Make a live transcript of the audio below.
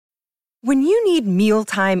When you need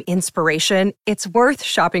mealtime inspiration, it's worth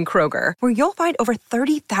shopping Kroger, where you'll find over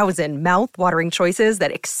 30,000 mouth-watering choices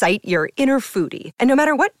that excite your inner foodie. And no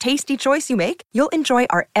matter what tasty choice you make, you'll enjoy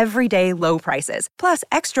our everyday low prices, plus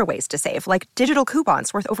extra ways to save, like digital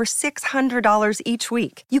coupons worth over $600 each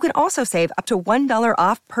week. You can also save up to $1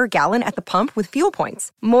 off per gallon at the pump with fuel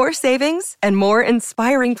points. More savings and more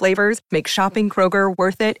inspiring flavors make shopping Kroger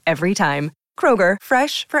worth it every time. Kroger,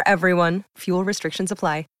 fresh for everyone. Fuel restrictions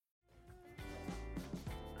apply.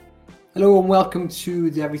 Hello and welcome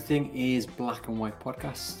to the Everything is Black and White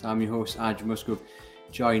podcast. I'm your host, Andrew Musgrove,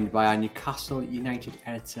 joined by our Newcastle United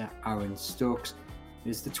editor, Aaron Stokes.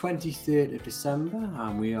 It's the 23rd of December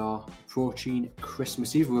and we are approaching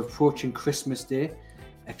Christmas Eve. We're approaching Christmas Day.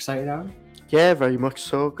 Excited, Aaron? Yeah, very much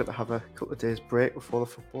so. Good to have a couple of days break before the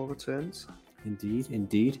football returns.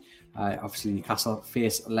 Indeed. Obviously, Newcastle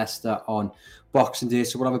face Leicester on Boxing Day,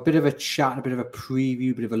 so we'll have a bit of a chat, a bit of a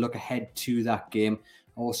preview, a bit of a look ahead to that game.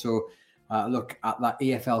 Also, look at that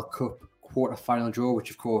EFL Cup quarter-final draw, which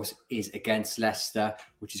of course is against Leicester,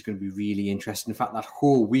 which is going to be really interesting. In fact, that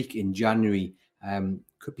whole week in January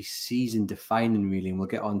could be season-defining, really, and we'll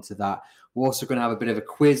get on to that. We're also going to have a bit of a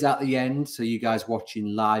quiz at the end, so you guys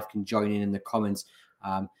watching live can join in the comments.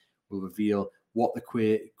 We'll reveal what the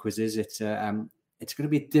quiz is. It's going to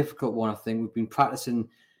be a difficult one, I think. We've been practicing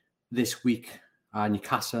this week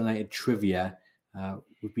Newcastle United trivia.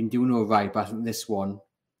 We've been doing all right, but I think this one,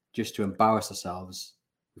 just to embarrass ourselves,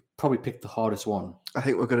 we've probably picked the hardest one. I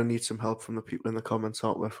think we're going to need some help from the people in the comments,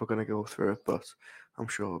 aren't we, if we're going to go through it, but I'm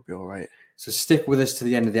sure it'll be all right. So stick with us to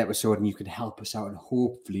the end of the episode and you can help us out, and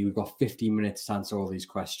hopefully we've got 15 minutes to answer all these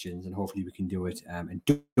questions, and hopefully we can do it in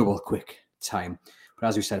double quick time. But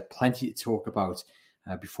as we said, plenty to talk about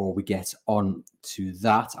before we get on to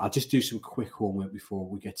that. I'll just do some quick homework before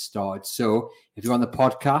we get started. So if you're on the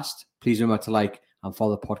podcast, please remember to like and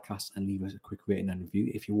follow the podcast and leave us a quick rating and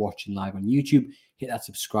review. If you're watching live on YouTube, hit that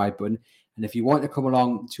subscribe button. And if you want to come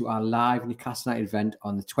along to our live Newcastle United event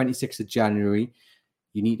on the 26th of January,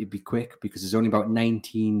 you need to be quick because there's only about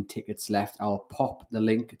 19 tickets left. I'll pop the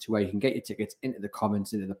link to where you can get your tickets into the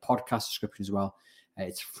comments, into the podcast description as well.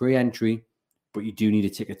 It's free entry, but you do need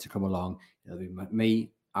a ticket to come along. It'll be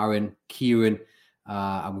me, Aaron, Kieran,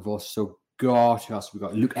 and we've also got, who else? We've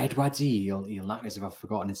got Luke Edwards. He'll laugh as if I've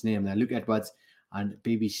forgotten his name there. Luke Edwards, and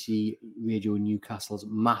BBC Radio Newcastle's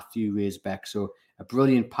Matthew Raisbeck. So a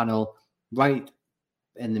brilliant panel right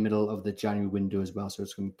in the middle of the January window as well. So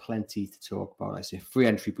it's going to be plenty to talk about. I say free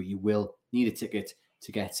entry, but you will need a ticket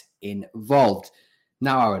to get involved.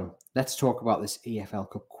 Now, Aaron, let's talk about this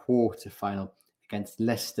EFL Cup quarter-final against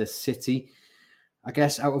Leicester City. I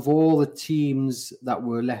guess out of all the teams that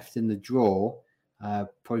were left in the draw,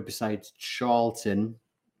 probably besides Charlton,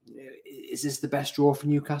 is this the best draw for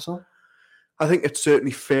Newcastle? I think it's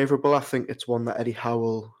certainly favourable. I think it's one that Eddie Howe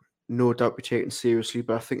will no doubt be taken seriously,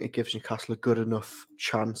 but I think it gives Newcastle a good enough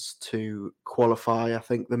chance to qualify. I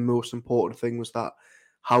think the most important thing was that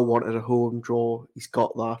Howe wanted a home draw. He's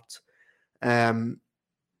got that.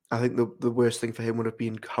 I think the worst thing for him would have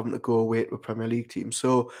been having to go away to a Premier League team.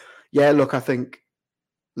 So, yeah, look, I think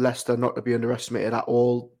Leicester not to be underestimated at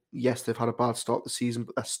all. Yes, they've had a bad start to the season,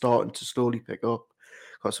 but they're starting to slowly pick up.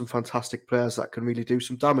 Got some fantastic players that can really do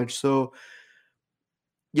some damage. So,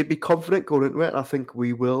 you'd be confident going into it. I think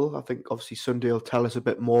we will. I think obviously Sunday will tell us a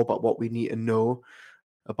bit more about what we need to know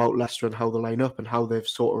about Leicester and how they line up and how they've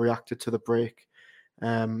sort of reacted to the break,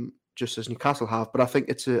 just as Newcastle have. But I think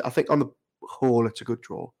I think on the whole, it's a good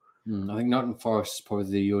draw. I think Nottingham Forest is probably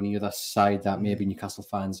the only other side that maybe Newcastle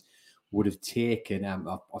fans would have taken,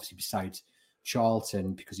 obviously besides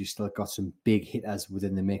Charlton, because you've still got some big hitters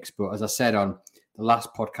within the mix. But as I said on the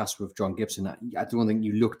last podcast with John Gibson, I don't think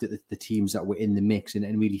you looked at the teams that were in the mix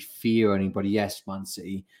and really fear anybody. Yes, Man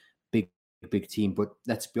City, big team. But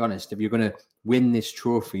let's be honest, if you're going to win this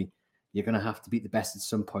trophy, you're going to have to beat the best at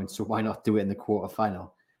some point. So why not do it in the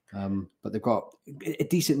quarterfinal? But they've got a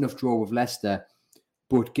decent enough draw with Leicester.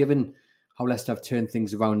 But given how Leicester have turned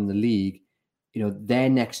things around in the league, you know, their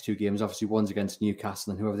next two games, obviously one's against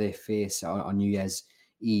Newcastle and whoever they face on New Year's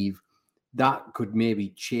Eve, that could maybe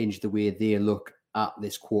change the way they look at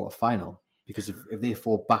this quarterfinal. Because if they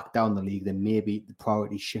fall back down the league, then maybe the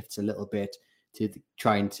priority shifts a little bit to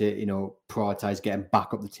trying to, you know, prioritise getting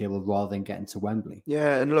back up the table rather than getting to Wembley.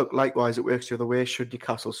 Yeah, and look, likewise, it works the other way. Should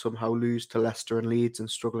Newcastle somehow lose to Leicester and Leeds and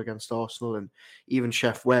struggle against Arsenal and even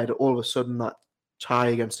Sheffield Wednesday, all of a sudden that tie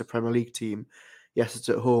against a Premier League team, yes, it's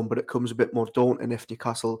at home, but it comes a bit more daunting if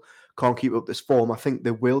Newcastle can't keep up this form. I think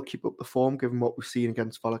they will keep up the form, given what we've seen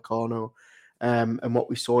against Vallecano and what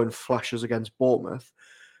we saw in flashes against Bournemouth.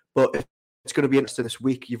 But if it's going to be interesting this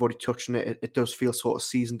week. You've already touched on it. It does feel sort of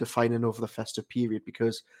season defining over the festive period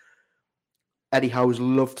because Eddie Howe's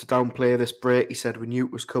loved to downplay this break. He said we knew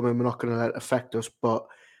it was coming. We're not going to let it affect us, but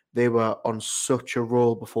they were on such a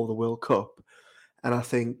roll before the World Cup. And I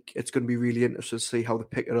think it's going to be really interesting to see how they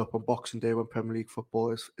pick it up on Boxing Day when Premier League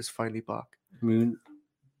football is finally back. I mean,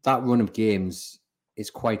 that run of games is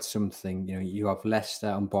quite something. You know, you have Leicester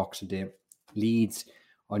on Boxing Day, Leeds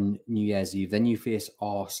on New Year's Eve, then you face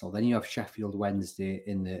Arsenal, then you have Sheffield Wednesday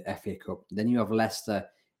in the FA Cup, then you have Leicester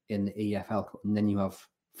in the EFL Cup, and then you have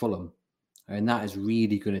Fulham. And that is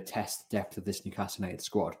really going to test the depth of this Newcastle United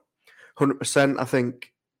squad. 100%. I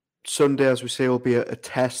think Sunday, as we say, will be a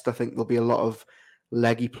test. I think there'll be a lot of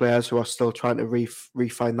leggy players who are still trying to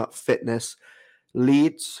refine that fitness.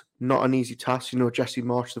 Leeds, not an easy task. You know, Jesse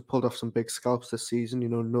Marsch have pulled off some big scalps this season, you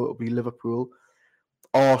know, notably Liverpool.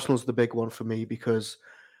 Arsenal's the big one for me because,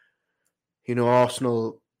 you know,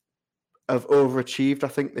 Arsenal have overachieved, I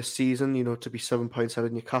think, this season, you know, to be 7 points ahead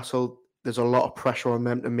of Newcastle. There's a lot of pressure on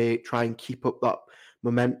them to try and keep up that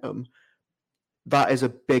momentum. That is a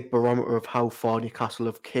big barometer of how far Newcastle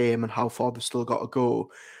have came and how far they've still got to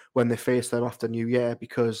go when they face them after New Year,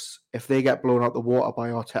 because if they get blown out the water by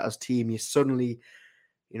Arteta's team, you suddenly,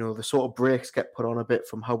 you know, the sort of brakes get put on a bit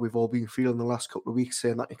from how we've all been feeling the last couple of weeks,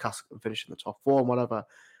 saying that Newcastle can finish in the top four and whatever.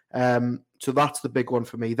 So that's the big one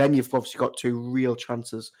for me. Then you've obviously got two real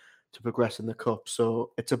chances to progress in the cup.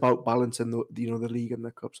 So it's about balancing the league and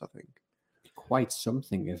the cups, I think. Quite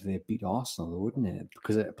something if they beat Arsenal, wouldn't it?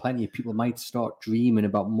 Because plenty of people might start dreaming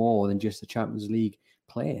about more than just the Champions League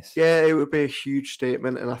place. Yeah, it would be a huge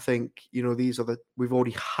statement. And I think, you know, we've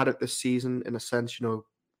already had it this season in a sense. You know,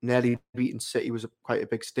 nearly beating City was quite a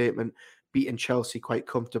big statement. Beating Chelsea quite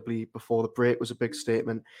comfortably before the break was a big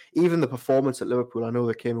statement. Even the performance at Liverpool, I know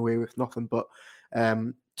they came away with nothing, but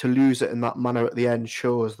to lose it in that manner at the end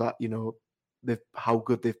shows that, you know, how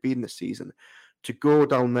good they've been this season. To go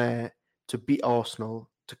down there, to beat Arsenal,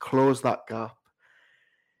 to close that gap,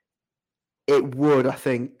 it would, I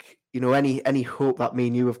think, you know, any hope that me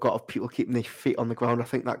and you have got of people keeping their feet on the ground, I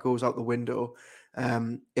think that goes out the window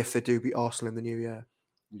if they do beat Arsenal in the new year.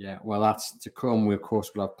 Yeah, well, that's to come. We, of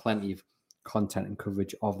course, will have plenty of content and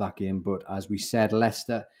coverage of that game. But as we said,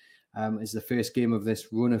 Leicester is the first game of this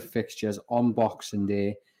run of fixtures on Boxing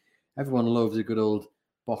Day. Everyone loves a good old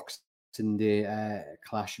Boxing Day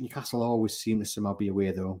clash. Newcastle always seem to somehow be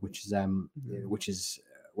away though, which is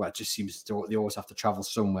well, it just seems they always have to travel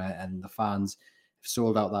somewhere, and the fans have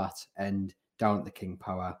sold out that end down at the King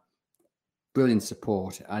Power. Brilliant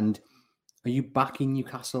support. And are you backing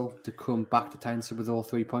Newcastle to come back to Tyneside with all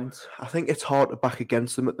 3 points? I think it's hard to back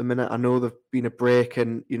against them at the minute. I know there've been a break,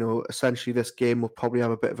 and you know, essentially this game will probably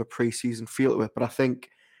have a bit of a pre-season feel to it. But I think,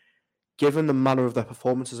 given the manner of their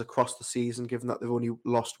performances across the season, given that they've only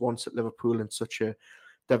lost once at Liverpool in such a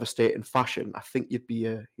devastating fashion, I think you'd be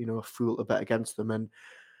a fool to bet against them. And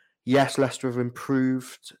yes, Leicester have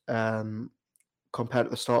improved compared to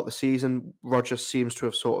the start of the season. Rodgers seems to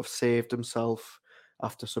have sort of saved himself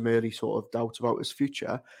after some early sort of doubts about his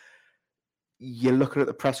future. You're looking at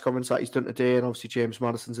the press conference that he's done today, and obviously James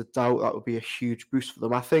Maddison's a doubt. That would be a huge boost for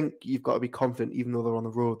them. I think you've got to be confident, even though they're on the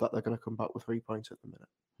road, that they're going to come back with 3 points at the minute.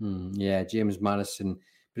 Yeah, James Maddison,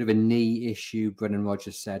 bit of a knee issue. Brendan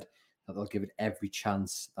Rodgers said that they'll give it every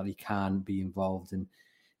chance that he can be involved. And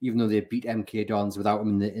even though they beat MK Dons without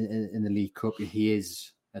him in the League Cup, he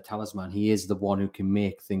is a talisman. He is the one who can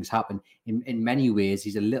make things happen. In many ways,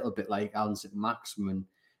 he's a little bit like Alan St-Maximin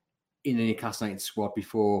in the Newcastle United squad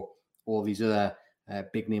before all these other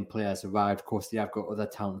big name players arrived. Of course, they have got other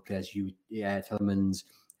talented players. Tielemans,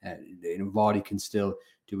 Vardy can still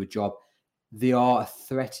do a job. They are a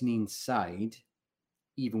threatening side,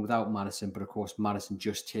 even without Maddison. But of course, Maddison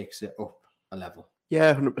just takes it up a level.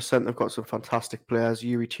 Yeah, 100%. They've got some fantastic players.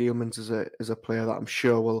 Youri Tielemans is a player that I'm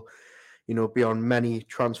sure will, you know, be on many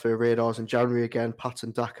transfer radars in January again.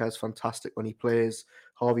 Patson Daka is fantastic when he plays.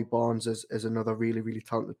 Harvey Barnes is another really, really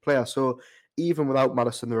talented player. So even without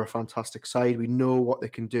Maddison, they're a fantastic side. We know what they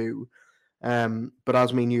can do. But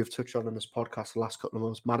as me and you have touched on in this podcast the last couple of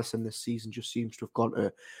months, Maddison this season just seems to have gone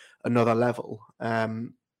to another level.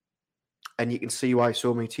 And you can see why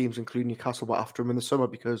so many teams, including Newcastle, were after him in the summer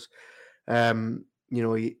because, you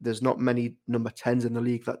know, there's not many number 10s in the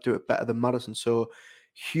league that do it better than Maddison. So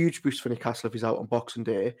huge boost for Newcastle if he's out on Boxing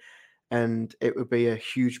Day. And it would be a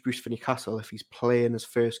huge boost for Newcastle if he's playing his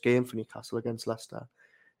first game for Newcastle against Leicester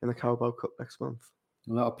in the Carabao Cup next month.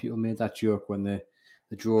 A lot of people made that joke when the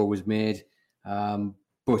draw was made.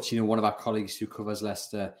 But, you know, one of our colleagues who covers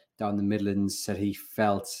Leicester down the Midlands said he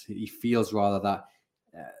feels rather that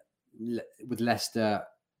with Leicester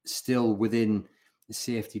still within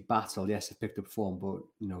safety battle. Yes, they've picked up form, but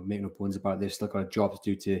make no bones about it, they've still got a job to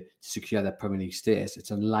do to secure their Premier League status.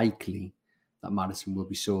 It's unlikely that Maddison will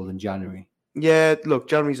be sold in January. Yeah, look,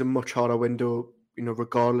 January's a much harder window,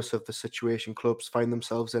 regardless of the situation clubs find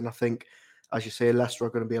themselves in. I think, as you say, Leicester are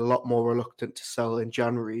going to be a lot more reluctant to sell in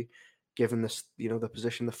January, given this, the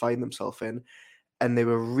position they find themselves in. And they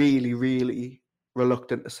were really, really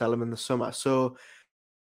reluctant to sell him in the summer. So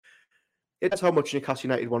it's how much Newcastle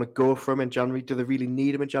United want to go for him in January. Do they really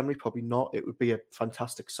need him in January? Probably not. It would be a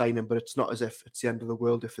fantastic signing, but it's not as if it's the end of the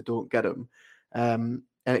world if they don't get him. And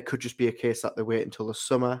it could just be a case that they wait until the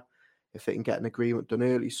summer if they can get an agreement done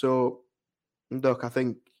early. So, look, I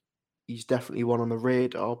think he's definitely one on the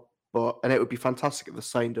radar, and it would be fantastic if they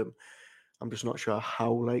signed him. I'm just not sure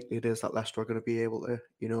how likely it is that Leicester are going to be able to,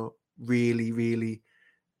 really, really,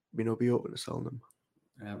 be open to selling them.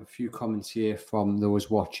 I have a few comments here from those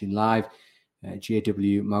watching live.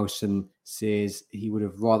 JW Mousen says he would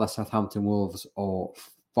have rather Southampton, Wolves or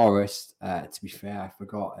Forest. To be fair, I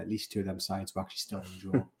forgot at least two of them sides were actually still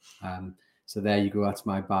in the draw. So there you go. That's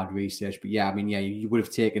my bad research. But yeah, you would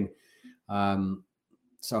have taken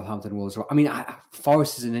Southampton, Wolves. I mean,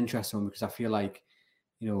 Forest is an interesting one because I feel like,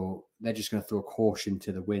 they're just going to throw caution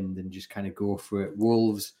to the wind and just kind of go for it.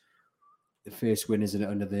 Wolves, the first win isn't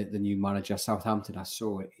under the new manager. Southampton, I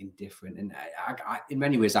saw it indifferent. And I, in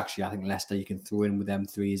many ways, actually, I think Leicester, you can throw in with them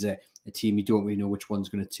three as a team. You don't really know which one's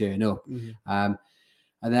going to turn up. Mm-hmm.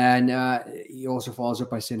 And then he also follows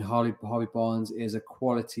up by saying Harvey Barnes is a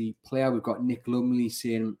quality player. We've got Nick Lumley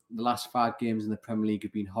saying the last 5 games in the Premier League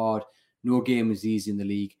have been hard. No game is easy in the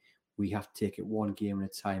league. We have to take it one game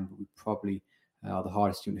at a time, but we probably are the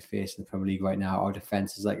hardest team to face in the Premier League right now. Our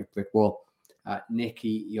defence is like a brick wall.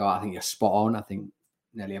 Nicky, I think you're spot on. I think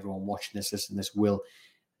nearly everyone watching this will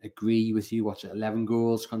agree with you. Watch it, 11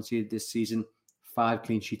 goals conceded this season, 5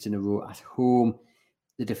 clean sheets in a row at home.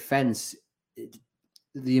 The defence,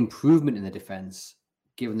 the improvement in the defence,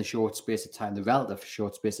 given the short space of time, the relative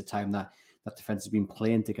short space of time that defence has been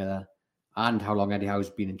playing together, and how long Eddie Howe's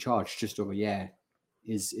been in charge, just over a year,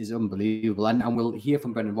 is unbelievable. And we'll hear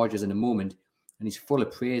from Brendan Rodgers in a moment, and he's full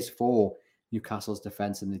of praise for Newcastle's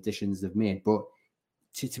defence and the additions they've made. But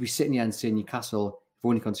to be sitting here and saying Newcastle have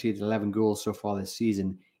only conceded 11 goals so far this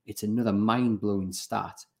season, it's another mind-blowing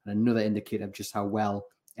stat and another indicator of just how well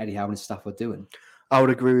Eddie Howe and his staff are doing. I would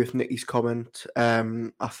agree with Nicky's comment.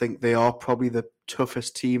 I think they are probably the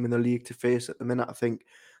toughest team in the league to face at the minute. I think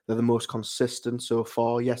they're the most consistent so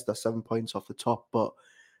far. Yes, they're 7 points off the top, but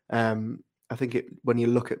I think when you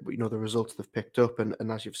look at the results they've picked up, and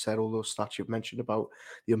as you've said, all those stats you've mentioned about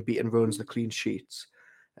the unbeaten runs, the clean sheets,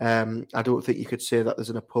 I don't think you could say that there's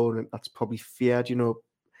an opponent that's probably feared.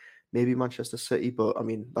 Maybe Manchester City, but I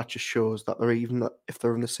mean that just shows that they're even if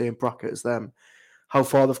they're in the same bracket as them, how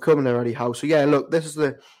far they've come in already. So yeah, look, this is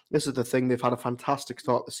the thing. They've had a fantastic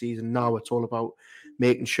start to the season. Now it's all about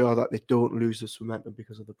making sure that they don't lose this momentum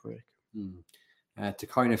because of the break. To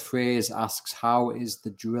coin a phrase, asks, how is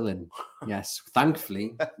the drilling? Yes,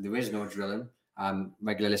 thankfully, there is no drilling.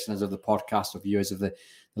 Regular listeners of the podcast or viewers of the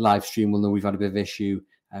live stream will know we've had a bit of issue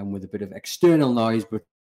with a bit of external noise, but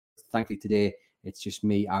thankfully today it's just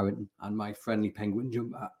me, Aaron, and my friendly penguin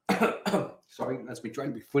jumper. Sorry, that's me trying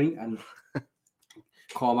to be funny and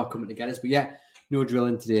Karma coming to get us. But yeah, no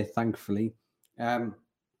drilling today, thankfully.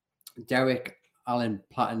 Derek Allen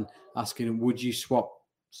Platten asking, would you swap?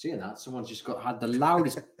 Seeing that, someone's just had the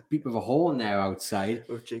loudest beep of a horn there outside.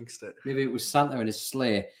 We've jinxed it. Maybe it was Santa in his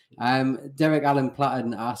sleigh. Derek Allen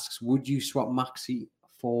Platten asks, would you swap Maxi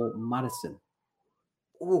for Maddison?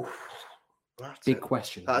 Oh, big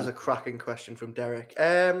question. That is a cracking question from Derek.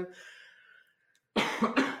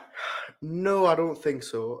 No, I don't think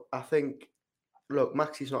so. I think, look,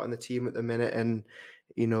 Maxi's not in the team at the minute, and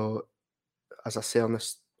as I say on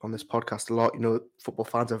this podcast a lot, football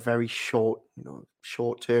fans are very short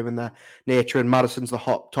term in their nature, and Maddison's the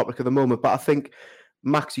hot topic of the moment. But I think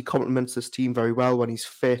Maxi complements this team very well when he's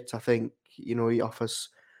fit. I think, he offers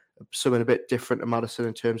something a bit different to Maddison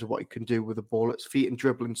in terms of what he can do with the ball at his feet and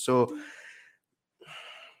dribbling. So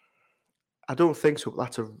I don't think so.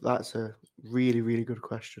 That's a really, really good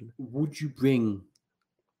question. Would you bring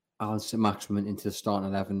Alan St-Maximin into the starting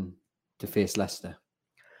 11 to face Leicester?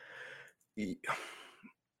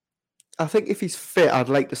 I think if he's fit, I'd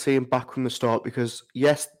like to see him back from the start because,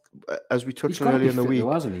 yes, as we touched on earlier in the week,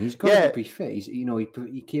 hasn't he? He's got to be fit.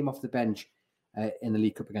 He came off the bench in the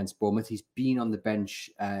League Cup against Bournemouth. He's been on the bench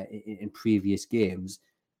in previous games.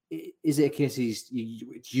 Is it a case do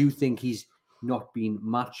you think he's not been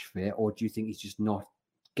match fit, or do you think he's just not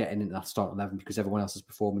getting into that starting 11 because everyone else is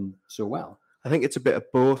performing so well? I think it's a bit of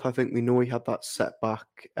both. I think we know he had that setback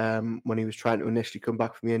when he was trying to initially come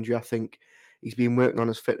back from the injury. I think he's been working on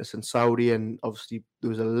his fitness in Saudi, and obviously there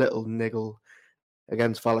was a little niggle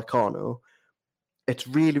against Vallecano. It's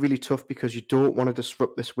really, really tough because you don't want to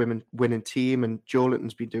disrupt this winning team, and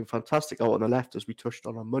Joelinton's been doing fantastic out on the left, as we touched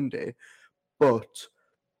on Monday. But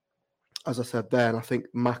as I said then, I think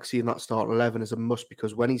Maxi in that starting 11 is a must,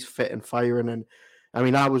 because when he's fit and firing, and I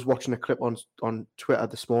mean, I was watching a clip on Twitter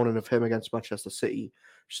this morning of him against Manchester City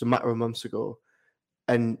just a matter of months ago,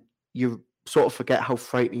 and you sort of forget how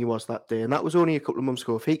frightening he was that day. And that was only a couple of months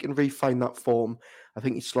ago. If he can refine that form, I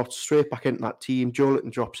think he slots straight back into that team.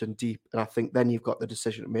 Joelinton drops in deep, and I think then you've got the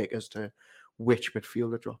decision to make as to which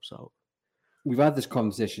midfielder drops out. We've had this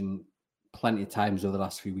conversation plenty of times over the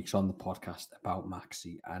last few weeks on the podcast about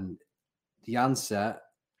Maxi, and the answer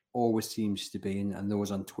always seems to be, and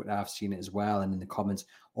those on Twitter, I've seen it as well, and in the comments,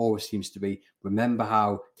 always seems to be, remember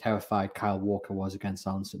how terrified Kyle Walker was against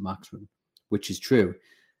Allan Saint-Maximin, which is true.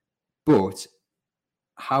 But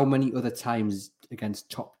how many other times against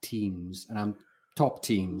top teams, and I'm top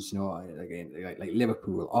teams, like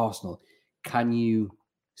Liverpool, Arsenal, can you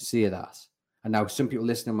say that? And now some people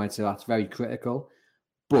listening might say that's very critical,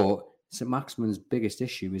 but Saint-Maximin's biggest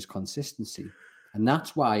issue is consistency. And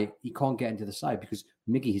that's why he can't get into the side, because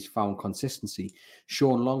Miggy has found consistency.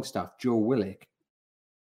 Sean Longstaff, Joe Willock,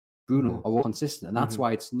 Bruno are all consistent. And that's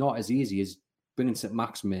why it's not as easy as bringing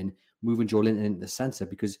Saint-Maximin, moving Joelinton into the centre,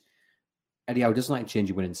 because Eddie Howe doesn't like to change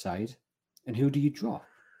your winning side. And who do you drop?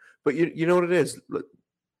 But you know what it is? Look,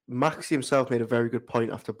 Maxi himself made a very good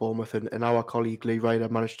point after Bournemouth, and our colleague Lee Ryder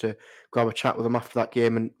managed to grab a chat with him after that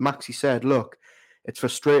game. And Maxi said, look, it's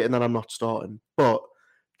frustrating that I'm not starting, but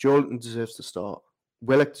Joelinton deserves to start.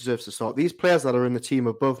 Willock deserves to start. These players that are in the team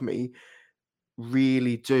above me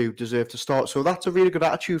really do deserve to start. So that's a really good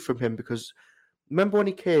attitude from him, because remember when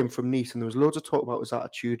he came from Nice and there was loads of talk about his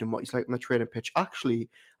attitude and what he's like on the training pitch. Actually,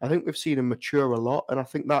 I think we've seen him mature a lot. And I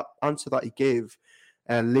think that answer that he gave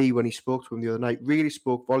Lee when he spoke to him the other night really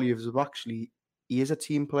spoke volumes of actually he is a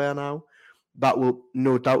team player now. That will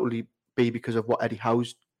no doubtly be because of what Eddie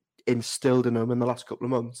Howe's instilled in him in the last couple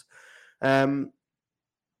of months.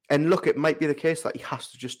 And look, it might be the case that he has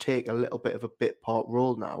to just take a little bit of a bit part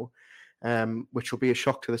role now, which will be a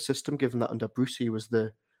shock to the system, given that under Brucey was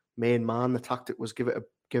the main man. The tactic was give it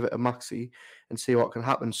a Maxi and see what can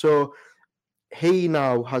happen. So he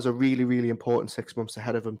now has a really, really important 6 months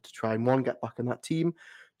ahead of him to try and, one, get back in that team,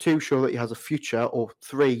 two, show that he has a future, or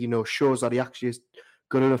three, shows that he actually is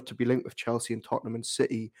good enough to be linked with Chelsea and Tottenham and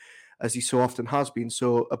City, as he so often has been.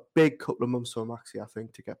 So a big couple of months for Maxi, I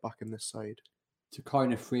think, to get back in this side. To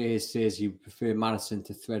coin a phrase, says you prefer Maddison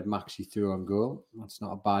to thread Maxi through on goal. That's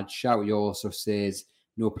not a bad shout. He also says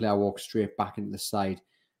no player walks straight back into the side,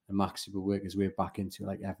 and Maxi will work his way back into it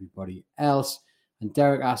like everybody else. And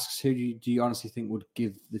Derek asks, who do you honestly think would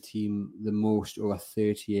give the team the most over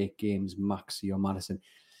 38 games, Maxi or Maddison?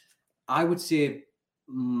 I would say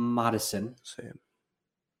Maddison. Same.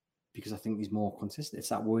 Because I think he's more consistent. It's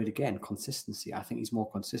that word again, consistency. I think he's more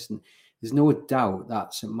consistent. There's no doubt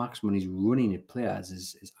that Saint-Maximin, he's running at players,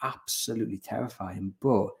 is absolutely terrifying,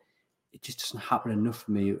 but it just doesn't happen enough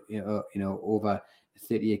for me, over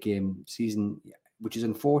a 38-game season, which is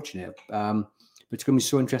unfortunate. But it's going to be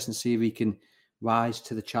so interesting to see if he can rise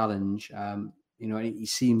to the challenge. He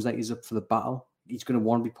seems like he's up for the battle. He's going to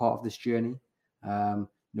want to be part of this journey.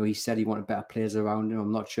 He said he wanted better players around him.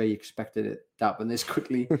 I'm not sure he expected it to happen this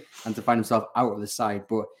quickly and to find himself out of the side.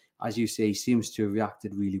 But as you say, he seems to have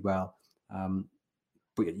reacted really well.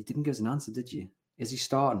 But you didn't give us an answer, did you? Is he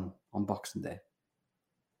starting on Boxing Day?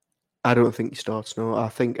 I don't think he starts, no. I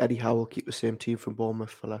think Eddie Howe will keep the same team from Bournemouth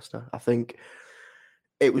for Leicester. I think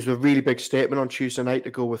it was a really big statement on Tuesday night to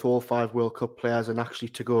go with all 5 World Cup players and actually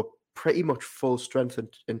to go pretty much full strength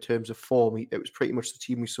in terms of form. It was pretty much the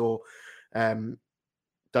team we saw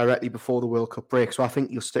directly before the World Cup break. So I think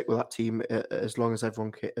you'll stick with that team as long as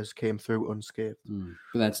everyone has came through unscathed.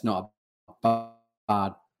 But that's not a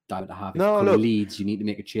bad diet to have. No, look, Leeds, you need to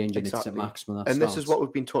make a change, and exactly. It's at maximum. And this is what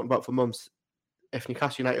we've been talking about for months. If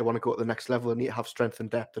Newcastle United want to go to the next level, they need to have strength and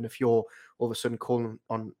depth. And if you're all of a sudden calling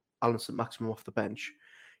on Allan Saint-Maximin off the bench,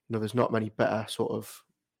 there's not many better sort of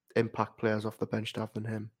impact players off the bench to have than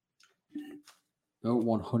him. No,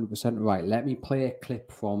 100% right. Let me play a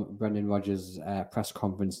clip from Brendan Rodgers' press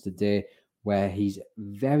conference today where he's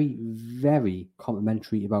very, very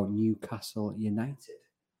complimentary about Newcastle United.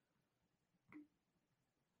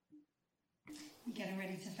 You're getting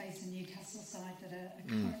ready to face a Newcastle side that are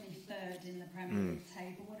currently third in the Premier League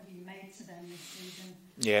table. What have you made to them this season?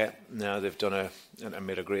 Yeah, no, they've done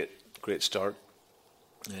made a great start.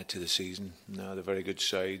 to the season. No, they're a very good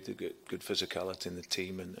side. They get good physicality in the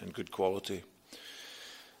team and good quality.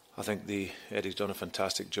 I think Eddie's done a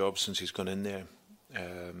fantastic job since he's gone in there.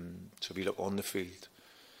 So if you look on the field,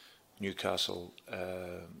 Newcastle,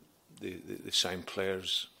 they've signed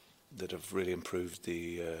players that have really improved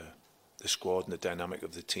the squad and the dynamic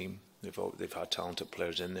of the team. They've had talented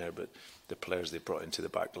players in there, but the players they brought into the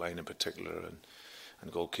back line in particular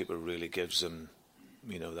and goalkeeper really gives them,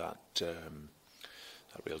 that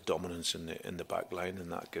real dominance in the back line,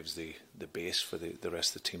 and that gives the base for the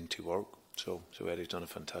rest of the team to work. So Eddie's done a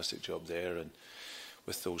fantastic job there and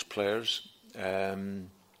with those players. And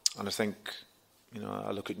I think,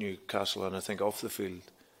 I look at Newcastle and I think off the field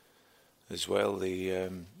as well.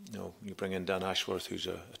 You bring in Dan Ashworth, who's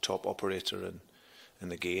a top operator in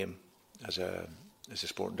the game as a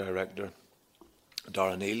sporting director.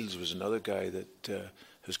 Darren Eales was another guy that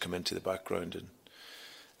who's come into the background and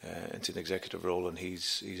into an executive role, and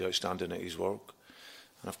he's outstanding at his work.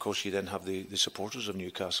 And of course, you then have the supporters of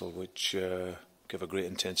Newcastle, which give a great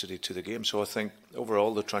intensity to the game. So I think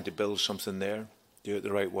overall they're trying to build something there, do it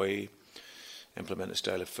the right way, implement a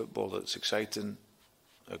style of football that's exciting,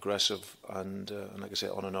 aggressive, and like I say,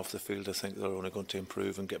 on and off the field, I think they're only going to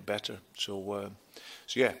improve and get better. So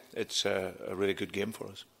yeah, it's a really good game for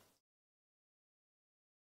us.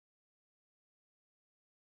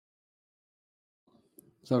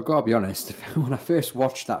 So I've got to be honest, when I first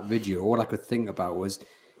watched that video, all I could think about was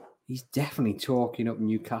he's definitely talking up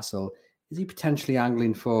Newcastle. Is he potentially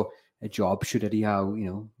angling for a job should Eddie Howe,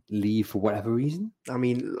 leave for whatever reason? I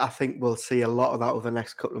mean, I think we'll see a lot of that over the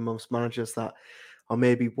next couple of months, managers that are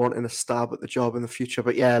maybe wanting a stab at the job in the future.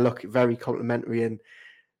 But yeah, look, very complimentary, and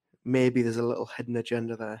maybe there's a little hidden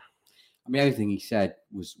agenda there. I mean, everything he said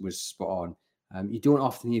was spot on. You don't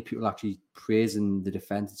often hear people actually praising the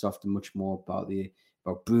defence. It's often much more about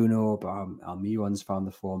Bruno, about Almiron's found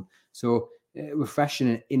the form. So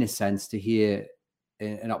refreshing in a sense to hear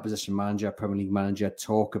an opposition manager, a Premier League manager,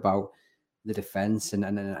 talk about the defence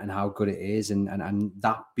and how good it is, and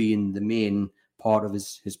that being the main part of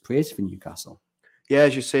his praise for Newcastle. Yeah,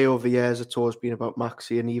 as you say, over the years, it's always been about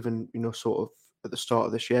Maxi, and even, sort of at the start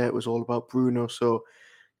of this year, it was all about Bruno. So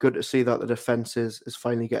good to see that the defence is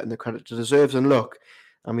finally getting the credit it deserves. And look,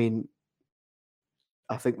 I mean,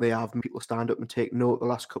 I think they have people stand up and take note the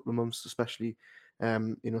last couple of months, especially,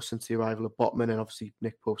 since the arrival of Botman and obviously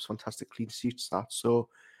Nick Pope's fantastic clean sheet stats. So,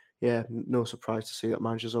 yeah, no surprise to see that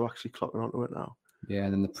managers are actually clocking onto it now. Yeah,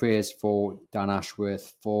 and then the praise for Dan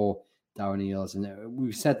Ashworth, for Darren Eales. And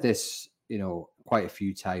we've said this, quite a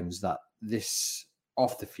few times, that this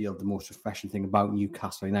off the field, the most refreshing thing about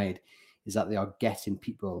Newcastle United is that they are getting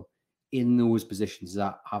people in those positions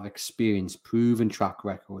that have experience, proven track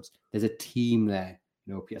records. There's a team there,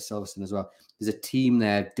 Peter Silverstone as well. There's a team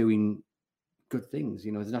there doing good things.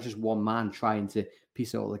 There's not just one man trying to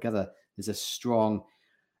piece it all together. There's a strong,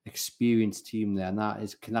 experienced team there, and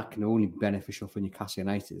that can only be beneficial for Newcastle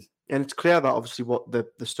United. And it's clear that obviously what the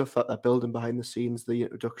stuff that they're building behind the scenes, the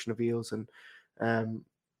introduction of Eales and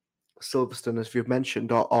Silverstone, as you've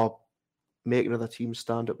mentioned, are making other teams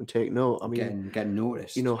stand up and take note. I mean, getting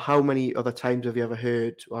noticed. How many other times have you ever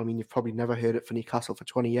heard? Well, I mean, you've probably never heard it for Newcastle for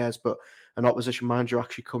 20 years, but an opposition manager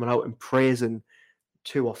actually coming out and praising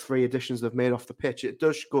 2 or 3 additions they've made off the pitch. It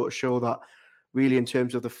does go to show that really, in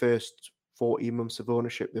terms of the first 14 months of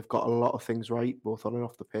ownership, they've got a lot of things right, both on and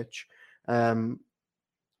off the pitch.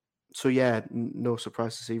 So yeah, no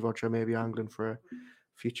surprise to see Roger maybe angling for a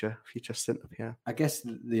future stint up here. I guess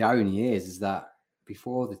the irony is that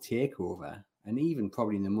before the takeover, and even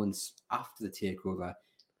probably in the months after the takeover,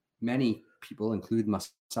 many people, including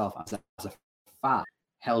myself as a fan,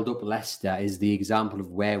 held up Leicester as the example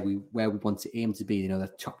of where we want to aim to be. The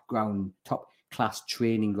top class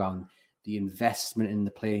training ground, the investment in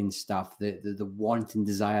the playing staff, the want and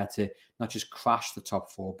desire to not just crash the top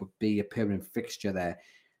 4, but be a permanent fixture there.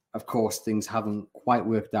 Of course, things haven't quite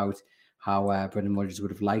worked out how Brendan Rodgers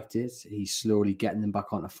would have liked it. He's slowly getting them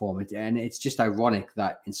back onto form. And it's just ironic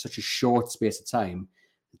that in such a short space of time,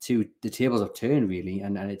 the tables have turned really.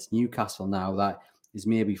 And it's Newcastle now that is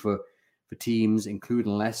maybe for teams,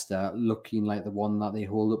 including Leicester, looking like the one that they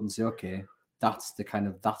hold up and say, okay, that's the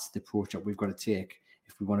approach that we've got to take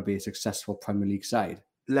if we want to be a successful Premier League side.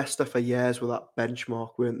 Leicester for years were that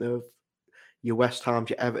benchmark, weren't they? Of your West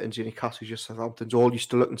Hams, your Evertons, your Newcastles, your Southamptons, all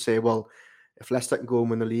used to look and say, well, if Leicester can go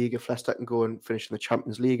and win the league, if Leicester can go and finish in the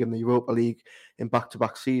Champions League and the Europa League in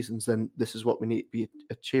back-to-back seasons, then this is what we need to be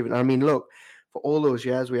achieving. I mean, look, for all those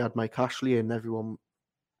years we had Mike Ashley and everyone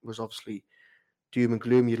was obviously doom and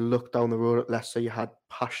gloom. You look down the road at Leicester, you had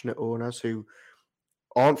passionate owners who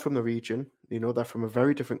aren't from the region, They're from a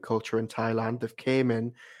very different culture in Thailand. They've came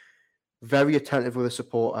in very attentive with the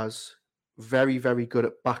supporters, very, very good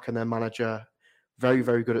at backing their manager, very,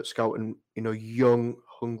 very good at scouting, young,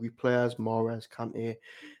 hungry players, Mahrez, Kante,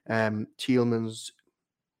 Tielemans.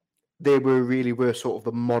 They really were sort of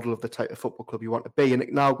the model of the type of football club you want to be. And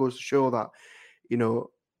it now goes to show that,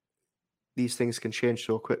 these things can change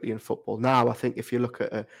so quickly in football. Now, I think if you look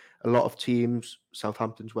at a lot of teams,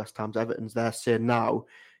 Southampton's, West Ham's, Everton's, they're saying now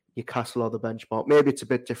Newcastle are the benchmark. Maybe it's a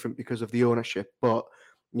bit different because of the ownership, but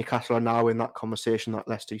Newcastle are now in that conversation that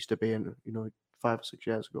Leicester used to be in, 5 or 6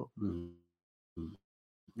 years ago.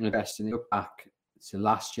 Interesting. Look back to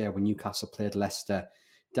last year when Newcastle played Leicester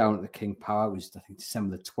down at the King Power. It was, I think,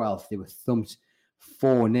 December the 12th. They were thumped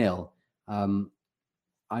 4-0.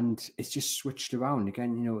 And it's just switched around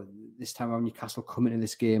again. This time around, Newcastle come into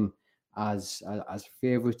this game as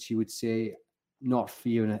favourites, you would say, not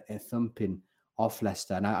fearing a thumping off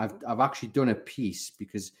Leicester. And I've actually done a piece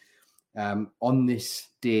because on this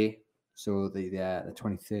day, so the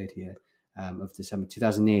 23rd here of December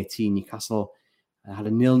 2018, Newcastle had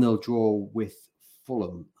a 0-0 draw with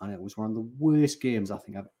Fulham, and it was one of the worst games I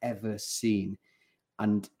think I've ever seen.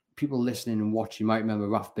 And people listening and watching might remember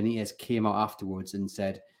Rafa Benitez came out afterwards and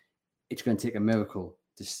said it's going to take a miracle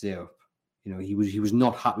to stay up. He was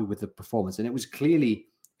not happy with the performance, and it was clearly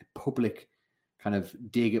a public kind of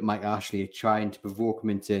dig at Mike Ashley, trying to provoke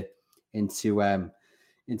him into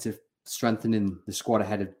strengthening the squad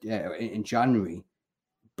ahead of in January.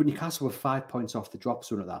 But Newcastle were 5 points off the drop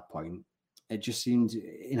zone at that point. It just seemed,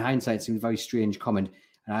 in hindsight, it seemed a very strange comment.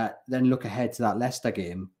 And I then look ahead to that Leicester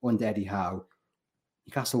game under Eddie Howe.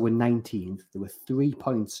 Newcastle were 19th. They were 3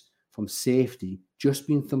 points from safety, just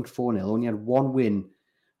being thumped 4-0. Only had one win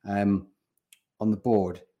on the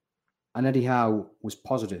board. And Eddie Howe was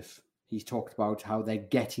positive. He talked about how they're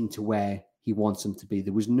getting to where he wants them to be.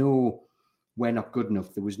 There was no, we're not good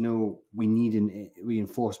enough. There was no, we need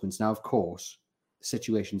reinforcements. Now, of course, the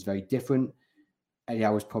situation's very different. Eddie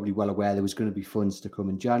Howe was probably well aware there was going to be funds to come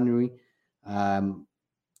in January.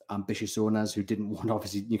 Ambitious owners who didn't want,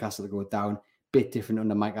 obviously, Newcastle to go down. Bit different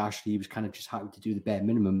under Mike Ashley. He was kind of just happy to do the bare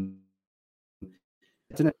minimum.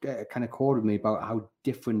 It kind of called with me about how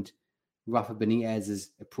different Rafa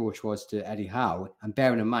Benitez's approach was to Eddie Howe. And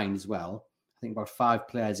bearing in mind as well, I think about 5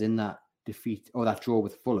 players in that defeat or that draw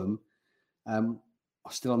with Fulham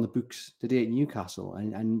are still on the books today at Newcastle.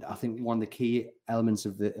 And I think one of the key elements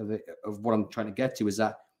of what I'm trying to get to is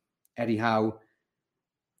that Eddie Howe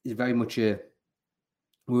is very much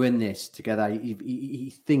we're in this together.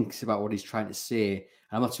 He thinks about what he's trying to say. And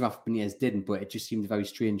I'm not sure Rafa Benitez didn't, but it just seemed a very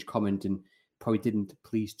strange comment and probably didn't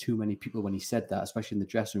please too many people when he said that, especially in the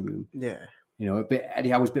dressing room. Yeah. Eddie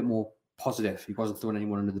Howe was a bit more positive. He wasn't throwing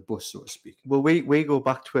anyone under the bus, so to speak. Well, we go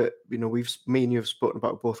back to it. Me and you have spoken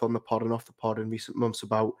about both on the pod and off the pod in recent months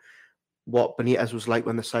about what Benitez was like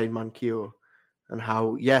when they signed Manquillo and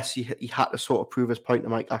how, yes, he had to sort of prove his point to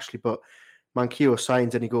Mike Ashley, but Manquillo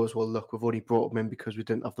signs and he goes, well, look, we've only brought him in because we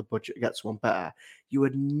didn't have the budget to get someone better. You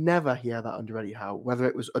would never hear that under Eddie Howe, whether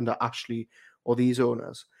it was under Ashley or these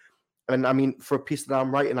owners. And I mean, for a piece that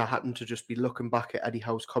I'm writing, I happened to just be looking back at Eddie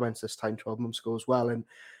Howe's comments this time 12 months ago as well. And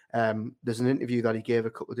there's an interview that he gave a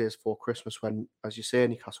couple of days before Christmas when, as you say,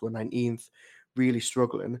 Newcastle were 19th, really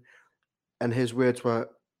struggling. And his words were,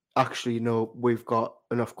 actually, we've got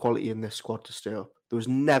enough quality in this squad to stay up. There was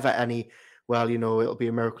never any, well, it'll be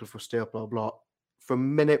a miracle if we stay up, blah, blah.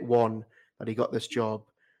 From minute one that he got this job,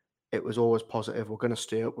 it was always positive. We're going to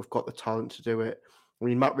stay up. We've got the talent to do it. I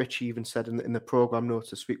mean, Matt Ritchie even said in the programme notes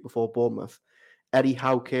this week before Bournemouth, Eddie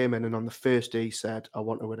Howe came in and on the first day he said, I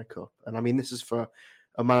want to win a cup. And I mean, this is for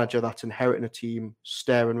a manager that's inheriting a team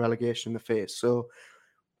staring relegation in the face. So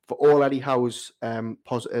for all Eddie Howe's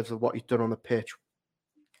positives of what he's done on the pitch,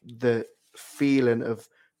 the feeling of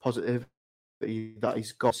positivity that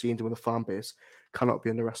he's got seen with the fan base cannot be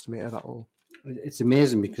underestimated at all. It's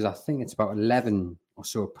amazing because I think it's about 11 or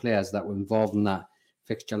so players that were involved in that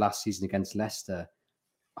fixture last season against Leicester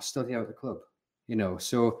are still here at the club,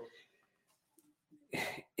 so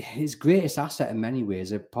his greatest asset in many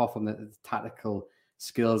ways, apart from the tactical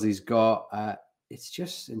skills he's got, it's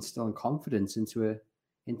just instilling confidence into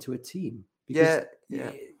a team. Because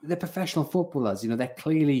they're professional footballers, they're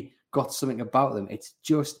clearly got something about them. It's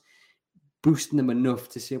just boosting them enough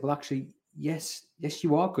to say, well, actually, yes,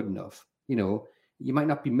 you are good enough. You might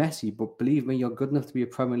not be Messi, but believe me, you're good enough to be a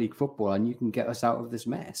Premier League footballer and you can get us out of this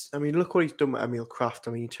mess. I mean, look what he's done with Emil Kraft.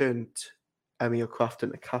 I mean, he turned Emil Kraft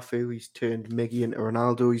into Cafu. He's turned Miggy into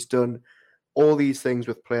Ronaldo. He's done all these things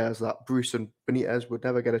with players that Bruce and Benitez would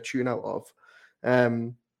never get a tune out of.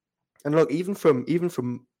 And look, even from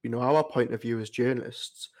our point of view as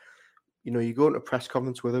journalists, you know, you go into a press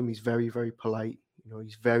conference with him, he's very, very polite. You know,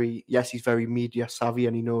 he's very media savvy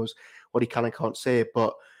and he knows what he can and can't say.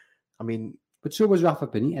 But I mean, but so was Rafa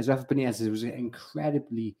Benitez. Rafa Benitez was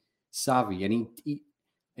incredibly savvy, and he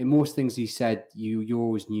in most things he said, you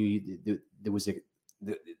always knew there was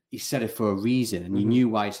he said it for a reason, and you knew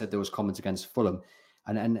why he said those comments against Fulham,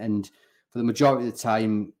 and for the majority of the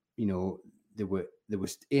time, you know, they were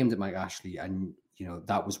aimed at Mike Ashley, and you know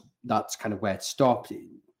that's kind of where it stopped.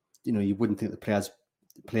 You know, you wouldn't think the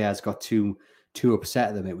players got too upset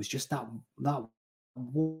at them. It was just that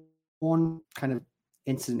one kind of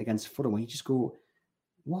incident against Fulham where you just go,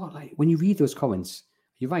 what? Like when you read those comments,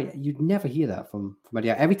 you're right. You'd never hear that from Eddie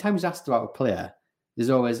Howe. Every time he's asked about a player, there's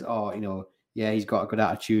always, oh, you know, yeah, he's got a good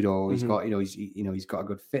attitude, or he's got, he's got a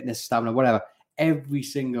good fitness, stamina, whatever. Every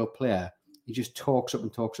single player, he just talks up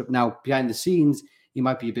and talks up. Now, behind the scenes, he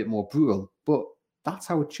might be a bit more brutal, but that's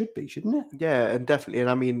how it should be, shouldn't it? Yeah, and definitely. And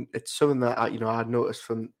I mean, it's something that I'd noticed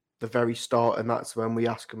from the very start, and that's when we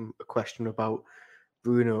ask him a question about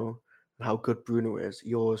Bruno and how good Bruno is.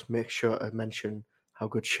 He always makes sure to mention how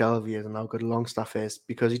good Shelvey is and how good Longstaff is,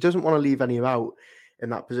 because he doesn't want to leave any out in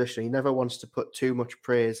that position. He never wants to put too much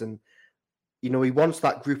praise, and you know, he wants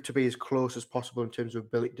that group to be as close as possible in terms of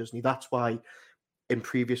ability, doesn't he? That's why in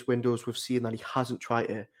previous windows we've seen that he hasn't tried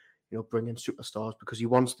to, you know, bring in superstars, because he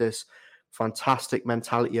wants this fantastic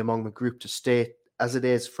mentality among the group to stay as it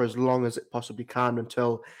is for as long as it possibly can,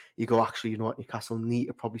 until you go, actually, you know what, Newcastle need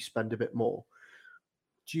to probably spend a bit more.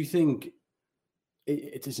 Do you think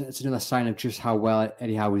it's another sign of just how well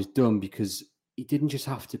Eddie Howe has done, because he didn't just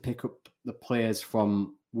have to pick up the players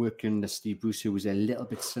from working under Steve Bruce, who was a little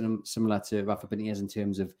bit similar to Rafa Benitez in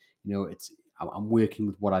terms of, you know, I'm working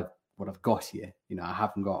with what I've got here. You know, I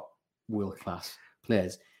haven't got world-class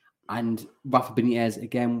players. And Rafa Benitez,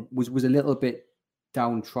 again, was a little bit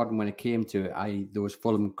downtrodden when it came to it, those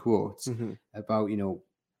Fulham quotes about, you know,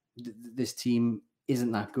 this team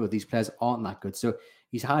isn't that good. These players aren't that good. So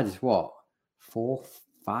he's had,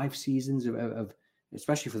 4-5 seasons of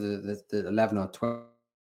especially for the 11 or 12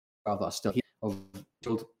 that are still here, of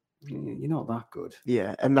you're not that good.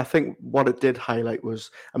 Yeah, and I think what it did highlight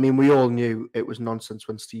was, I mean, we all knew it was nonsense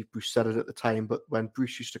when Steve Bruce said it at the time, but when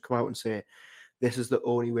Bruce used to come out and say, this is the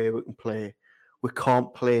only way we can play, we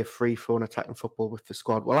can't play free-flowing attacking football with the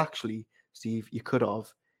squad. Well, actually, Steve, you could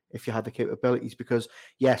have if you had the capabilities, because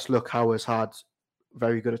yes, look, Howe's had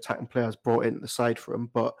very good attacking players brought into the side for him,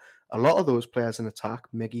 but a lot of those players in attack,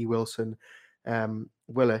 Miggy, Wilson,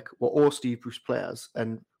 Willock, were all Steve Bruce players,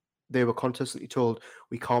 and they were consistently told,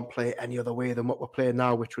 we can't play any other way than what we're playing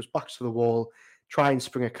now, which was backs to the wall, try and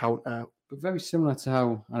spring a counter. But very similar to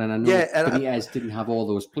how, I know Benitez didn't have all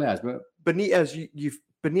those players, but Benitez, you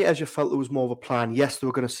felt there was more of a plan. Yes, they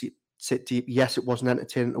were going to sit deep. Yes, it wasn't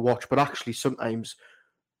entertaining to watch, but actually sometimes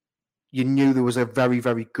you knew there was a very,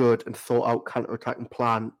 very good and thought-out counter-attacking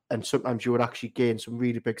plan, and sometimes you would actually gain some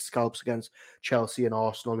really big scalps against Chelsea and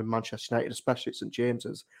Arsenal and Manchester United, especially at St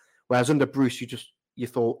James's. Whereas under Bruce, you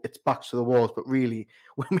thought it's backs to the walls, but really,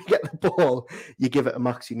 when we get the ball, you give it to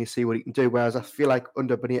Maxi and you see what he can do. Whereas I feel like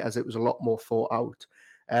under Benitez, it was a lot more thought out,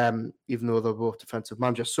 even though they're both defensive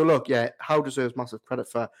managers. So look, yeah, Howe deserves massive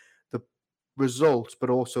credit for the results, but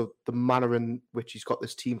also the manner in which he's got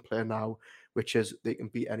this team playing now, which is they can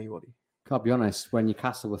beat anybody. I'll be honest, when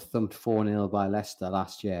Newcastle were thumped 4-0 by Leicester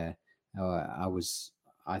last year, I thought that was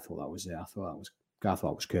it. I thought it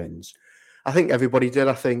was curtains. I think everybody did.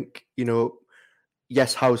 I think, you know,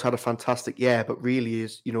 yes, Howe's had a fantastic year, but really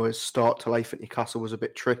his start to life at Newcastle was a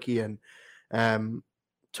bit tricky, and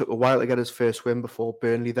took a while to get his first win before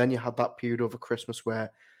Burnley. Then you had that period over Christmas where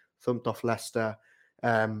thumped off Leicester,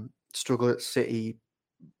 struggled at City,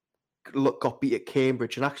 got beat at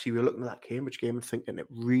Cambridge, and actually we were looking at that Cambridge game and thinking it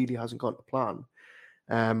really hasn't gone to plan.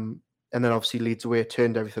 And then obviously Leeds away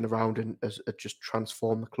turned everything around and has just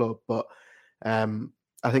transformed the club. But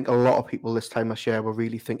I think a lot of people this time last year were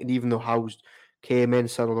really thinking, even though Howe came in,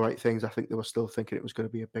 said all the right things, I think they were still thinking it was going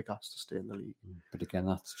to be a big ask to stay in the league. But again,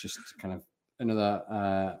 that's just kind of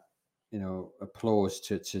another applause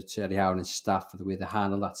to Eddie Howe and his staff for the way they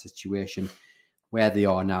handled that situation, where they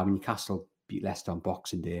are now. Newcastle beat Leicester on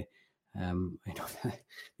Boxing Day.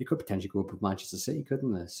 They could potentially go up with Manchester City,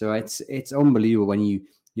 couldn't they? So it's unbelievable when you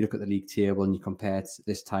look at the league table and you compare it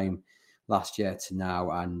this time last year to now,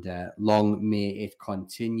 and long may it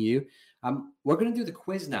continue. We're going to do the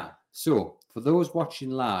quiz now. So for those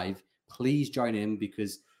watching live, please join in,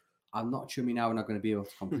 because I'm not sure we're not going to be able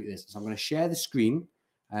to complete this. So I'm going to share the screen.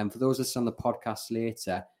 For those listening on the podcast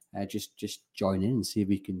later, just join in and see if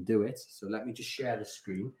we can do it. So let me just share the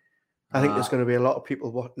screen. I think there's going to be a lot of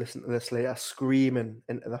people listening to this later screaming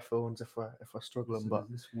into their phones if we're struggling. So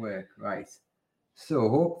But does this work? Right. So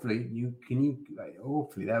hopefully right,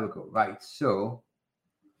 hopefully there we go. Right. So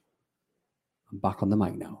I'm back on the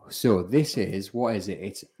mic now. So this is, what is it?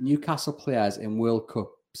 It's Newcastle players in World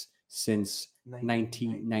Cups since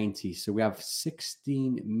 1990. So we have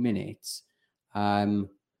 16 minutes. And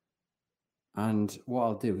what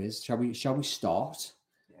I'll do is, shall we start?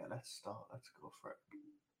 yeah, let's start. Let's go for it.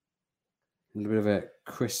 A little bit of a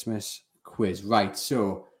Christmas quiz. Right.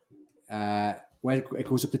 So where it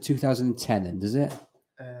goes up to 2010 then, does it?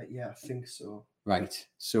 Yeah, I think so. Right.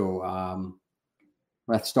 So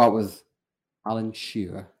let's start with Alan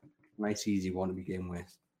Shearer. Nice easy one to begin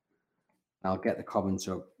with. I'll get the comments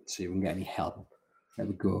up so you can get any help. There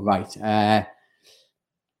we go. Right.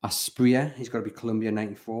 Aspria, he's got to be Colombia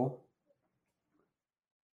 94.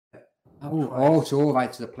 So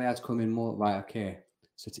right. So the players come in more. Right. Okay.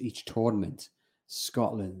 So it's each tournament.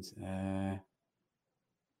 Scotland.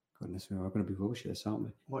 Goodness me, we're going to be rubbish at this, aren't we?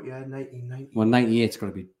 What year? 1990. Well, 98's got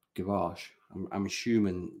to be Gavage. I'm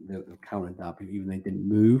assuming they'll count that, but even they didn't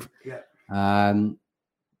move. Yeah.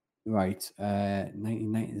 Right.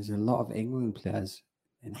 1990. There's a lot of England players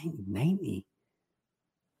in 1990.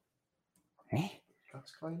 Eh?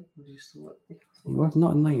 That's fine. Was he still at He was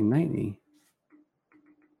not in 1990.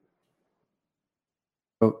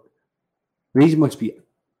 But these must be.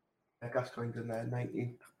 Gascoigne's in there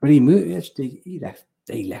 90. But he moved. He left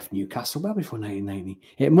Newcastle well before 1990.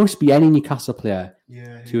 It must be any Newcastle player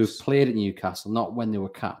to have played at Newcastle, not when they were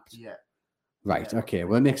capped. Yeah. Right. Okay.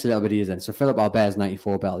 Well, it makes it a little bit easier then. So Philip Albert's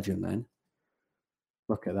 94 Belgium then.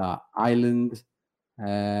 Look at that. Ireland.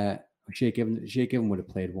 Shea Given would have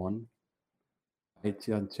played one.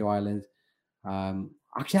 2002 Ireland.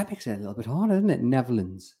 Actually, that makes it a little bit harder, doesn't it?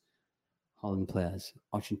 Netherlands. Holland players.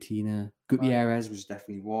 Argentina. Gutierrez was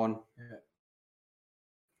definitely one. Yeah.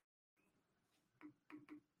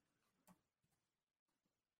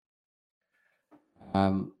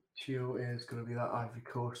 Chio is going to be that Ivory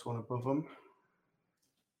Coast one above them.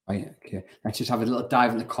 Right, okay. Let's just have a little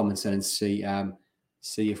dive in the comments then and see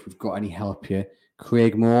if we've got any help here.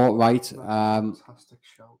 Craig Moore, right? Fantastic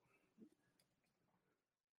shout.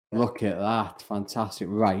 Look at that. Fantastic.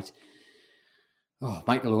 Right. Oh,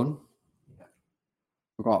 Michael Owen. Yeah.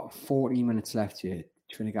 We've got 14 minutes left here.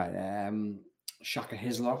 Trying to get Shaka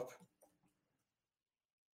Hislop.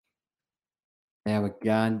 There we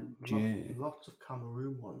go. Lots of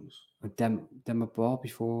Cameroon ones. Demba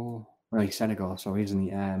before. No, he's Senegal, sorry, isn't he?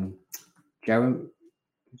 Jeremy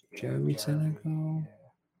Senegal. Yeah.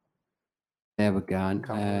 There we go.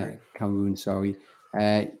 Cameroon, sorry.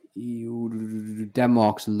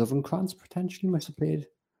 Denmark's Lovenkrands potentially must have played.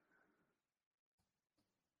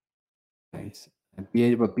 Nice.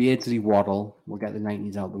 Beardsley Waddle. We'll get the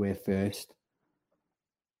 90s out of the way first.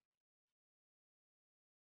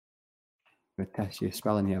 I'm going to test your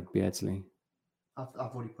spelling here, Beardsley. I've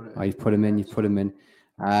already put it in. Oh, you've put him in. You've put him in.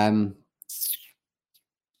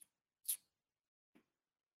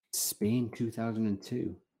 Spain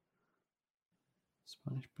 2002.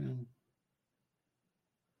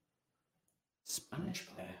 Spanish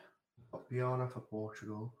player. Biana for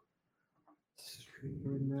Portugal.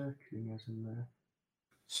 In there. Cunha's in there.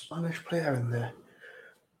 Spanish player in there.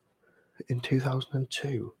 In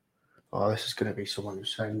 2002. Oh, this is going to be someone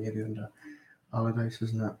who's signed maybe under Allardyce,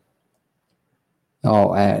 isn't it?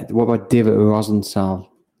 Oh, what about David Rosenthal?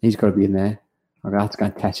 He's got to be in there. Okay, that's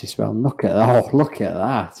going to test as well. Look at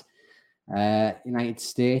that. United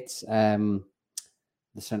States, the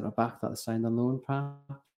centre back that signed on loan,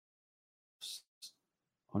 perhaps.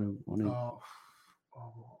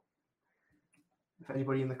 If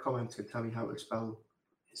anybody in the comments could tell me how to spell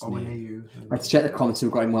Oweneu. Let's check the comments.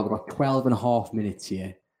 We've got 12 and a half minutes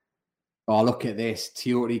here. Oh, look at this.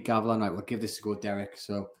 Teoti Gavilan. Right, we'll give this a go, Derek.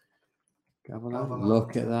 So, Gavilan,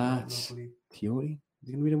 look at that. Teoti. Is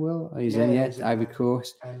he going to be the world? He's in yet. Ivory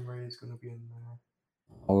Coast. Emery is going to be in there.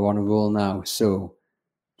 Oh, we're on a roll now. So,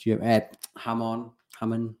 do you have Hammond?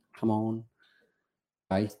 Come on.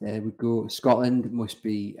 Right, there we go. Scotland must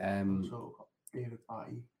be David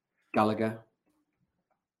Batty. Gallagher.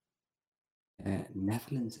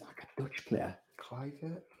 Netherlands, like a Dutch player.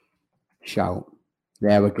 Clive. Shout.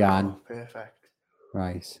 There we go. Oh, perfect.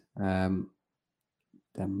 Right. Denmark.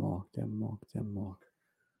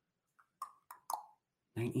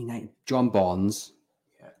 1990. John Bonds.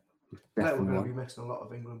 Yeah. We're going to be missing a lot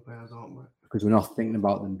of England players, aren't we? Because we're not thinking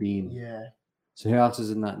about them being. Yeah. So who else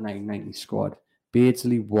is in that 1990 squad?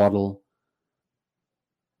 Beardsley, Waddle.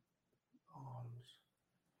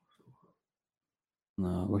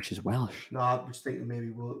 No, which is Welsh. No, I was thinking maybe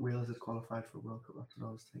Wales had qualified for a World Cup. That's what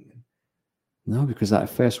I was thinking. No, because that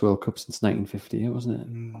first World Cup since 1958, wasn't it?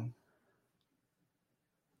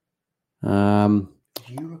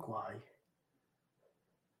 Uruguay.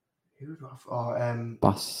 Who would have? Oh,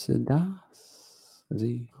 Bacedas? Is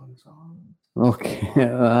he? Gonzalez. Okay,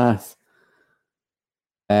 that's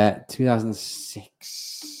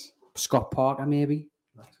 2006. Scott Parker, maybe?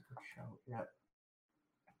 That's a good shout. Yeah.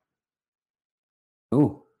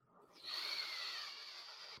 Oh.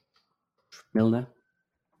 Milner.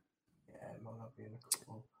 Yeah, it might not be in a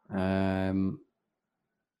couple.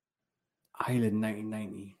 Ireland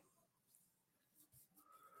 1990.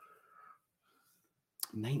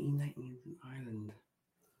 1990 Ireland.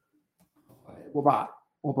 What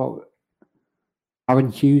about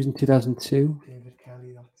Aaron Hughes in 2002? David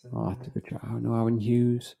Kelly, that's it. Oh, that's a good shout. I don't know Aaron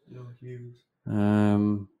Hughes. No Hughes.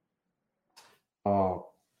 Who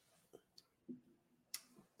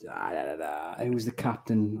was the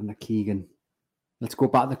captain under Keegan? Let's go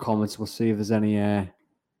back to the comments. We'll see if there's any. Alan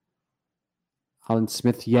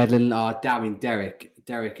Smith, Yedlin. Oh, damn, Derek.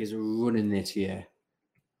 Derek is running this year.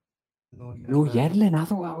 No, Yedlin. I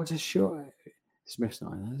thought that was a short. Smith's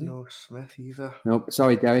not in there, is he? No Smith either. Nope.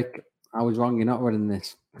 Sorry, Derek. I was wrong. You're not running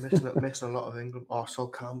this. Missing a lot of England. Sol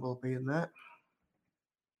Campbell being there.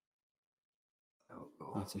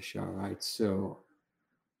 That's a shot, right? So,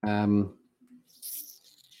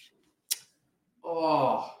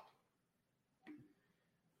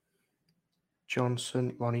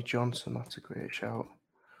 Johnson, Ronnie Johnson. That's a great shout.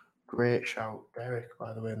 Great shout, Derek.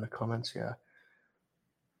 By the way, in the comments here.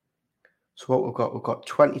 So what we've got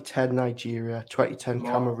 2010 Nigeria, 2010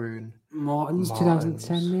 Cameroon. Martins,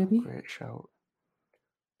 2010 maybe. Great shout.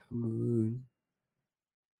 Cameroon.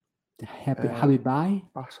 Happy bye.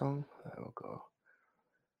 Bassong. There we go.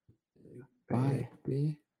 Bye.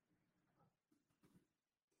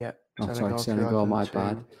 Yep. Oh, sorry, Senegal. My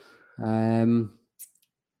bad.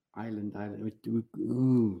 Ireland.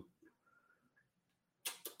 Ooh.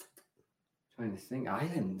 Trying to think.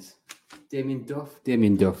 Ireland. Damien Duff.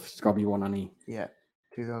 It's got to be one, Annie. Yeah.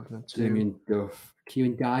 2002. Damien Duff.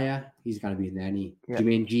 Kieran Dyer. He's going to be in there, isn't he? Yeah.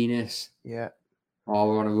 Jermaine Genius. Yeah. Oh,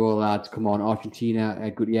 we're on a roll, lads. Come on.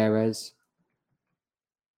 Argentina. Gutierrez.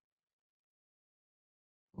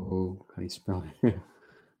 Oh, can you spell it?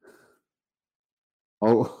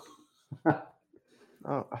 Oh.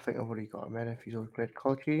 Oh, I think I've already got him in. If he's already played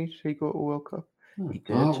college, did he go to a World Cup? He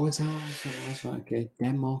did. Oh, was that? Okay.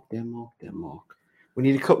 Denmark. We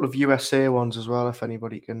need a couple of USA ones as well, if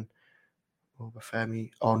anybody can overfare me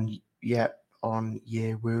on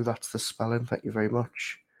Yewu. That's the spelling. Thank you very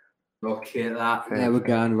much. Okay, there we're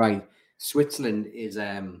going. Right. Switzerland is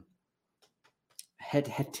hitting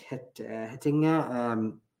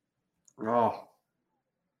that. Oh.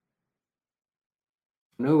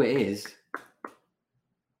 I know it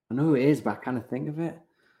is, but I kind of think of it.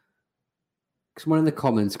 Someone in the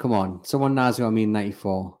comments, come on. Someone knows who I mean,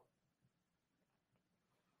 94.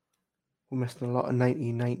 We're missing a lot of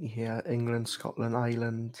 1990 here. England, Scotland,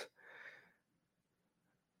 Ireland.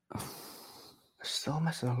 Still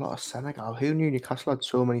missing a lot of Senegal. Who knew Newcastle had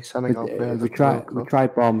so many Senegal players? We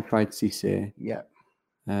tried Bomb, we tried Cissé. Yeah.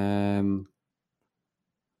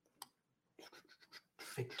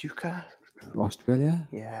 Viduka. Australia.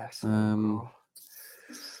 Yes.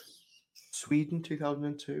 Sweden,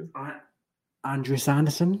 2002. Andrew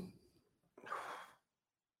Anderson.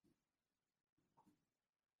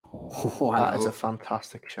 Oh, that is a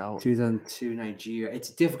fantastic shout. 2002 Nigeria. It's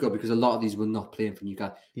difficult because a lot of these were not playing for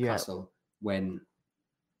Newcastle when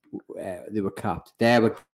they were capped. There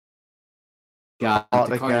were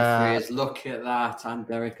guys. Look at that. And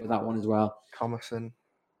Derek with that one as well. Thomason.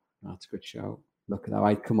 That's a good shout. Look at that.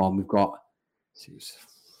 Right, come on. We've got 16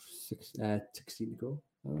 to go.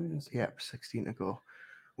 Yep, 16 to go.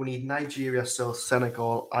 We need Nigeria still,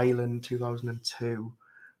 Senegal, Ireland 2002.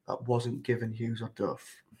 That wasn't given Hughes or Duff.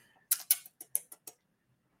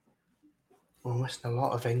 We're missing a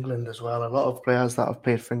lot of England as well. A lot of players that have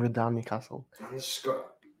played for England and Newcastle. That's a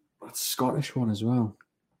Scottish one as well.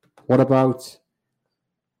 What about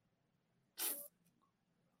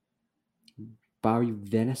Barry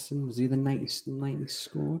Venison? Was he the 90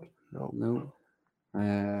 scored? No.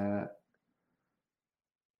 Right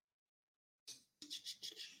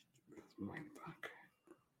back.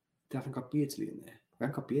 Definitely got Beardsley in there. We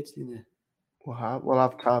haven't got Beardsley in there. We'll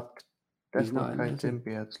have to have definitely Tim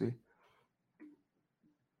Beardsley.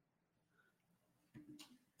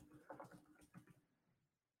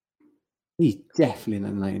 He's definitely in the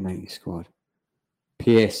 1990 squad.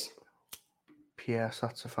 Pierce,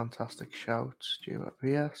 that's a fantastic shout. Stuart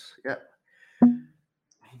Pierce. Yep.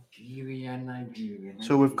 Nigeria.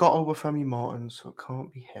 So we've got Obafemi Martin, so it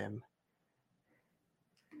can't be him.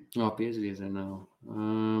 Oh, Beardsley is in now.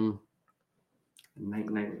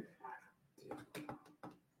 99.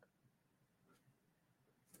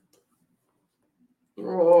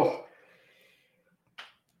 Oh,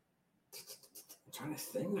 I'm trying to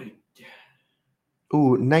think. Like,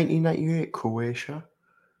 Oh, 1998 Croatia.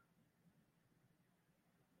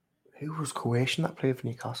 Who was Croatian that played for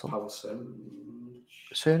Newcastle? Paulson.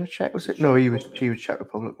 Czech, was it? No, he was Czech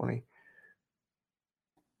Republic, wasn't he?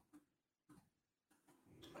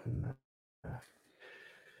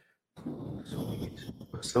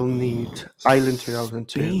 Still need Ireland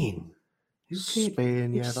 2002. Spain.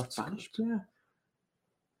 Spain, yeah, that's Spanish player.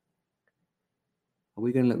 Are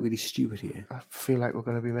we going to look really stupid here? I feel like we're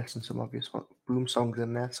going to be missing some obvious boom songs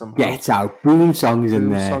in there somehow. Get out. Boom songs in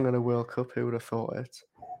Boom there. song in a World Cup. Who would have thought it?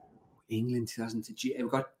 England 2002. We've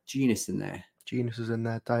got Genius in there. Genius is in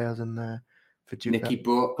there. Dyer's in there. Nicky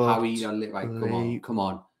Butt. Howie. Right, come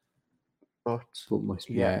on. But must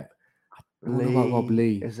be. yeah. What about Rob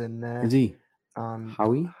Lee? Is in there. Is he? And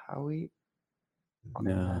Howie?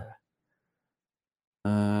 No.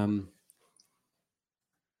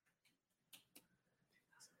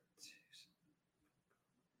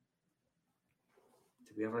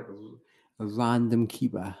 Do we have like a random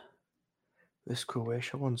keeper? This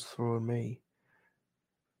Croatia one's throwing me.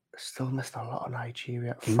 Still missed a lot of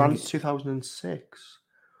Nigeria. English. France 2006.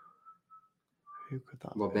 Who could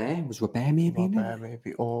that be? Robert? Was Robert maybe? Robert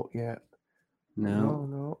maybe. Oh, yeah.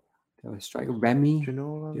 No. That was striker Remy. Do you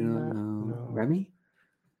know that? No. Remy?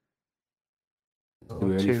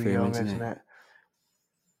 Too young, isn't it?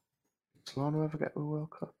 Solano ever get a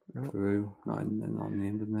World Cup? No. Peru. Not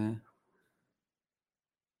named in there.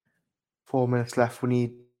 4 minutes left.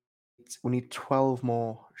 We need 12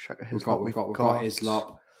 more. We've got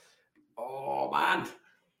Islop. Oh man.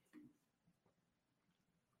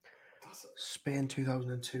 Spain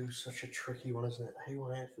 2002 is such a tricky one, isn't it? Who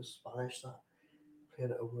on earth was Spanish that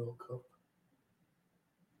played at a World Cup?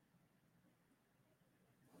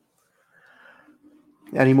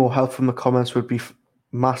 Any more help from the comments would be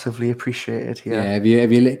massively appreciated here. Yeah,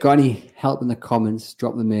 if you got any help in the comments,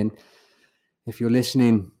 drop them in. If you're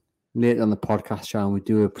listening later on the podcast channel, we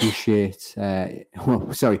do appreciate. We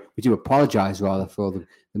do apologise rather for the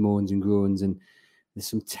moans and groans, and there's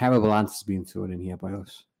some terrible answers being thrown in here by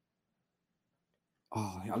us.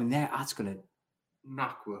 Oh, I mean, that's going to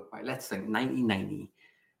knock work. Right, let's think.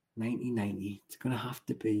 1990. It's going to have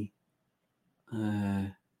to be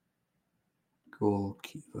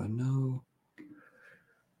goalkeeper. No.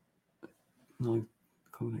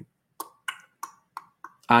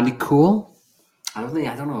 Andy Cole. I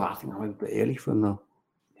don't know. I think I'm a bit early for him though.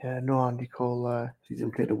 Yeah, no Andy Cole. He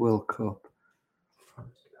didn't play the World Cup.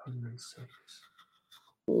 France 2006.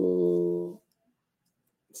 Oh.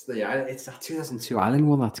 It's that 2002 Ireland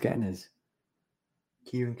one that's getting us.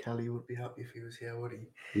 Kieran Kelly would be happy if he was here, would he?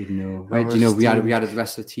 He'd know. Right, do you know we had the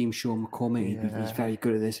rest of the team, Sean McCormick. Yeah. He's very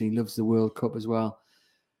good at this and he loves the World Cup as well.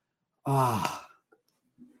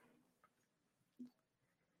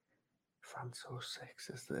 France 06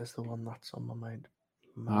 is the one that's on my mind.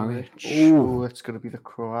 Oh, it's going to be the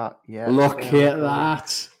Croat. Yeah. Look at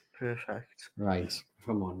that. Perfect. Right.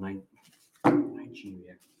 Come on,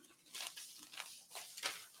 Nigeria.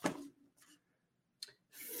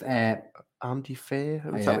 Andy Faye.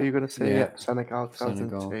 Is that what you're going to say? Yeah. Senegal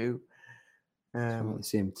 2002. At the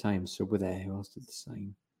same time, so we're there. Who else did the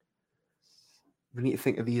sign? We need to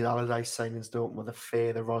think of these Allardyce signings, don't we? The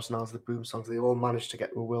Faye, the Rosnals, the Boom Songs. They all managed to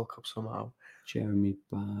get to a World Cup somehow. Jeremy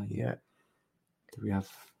Barr. Yeah. Do we have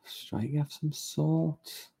striker of some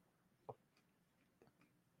sort?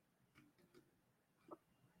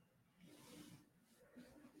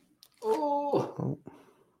 Oh.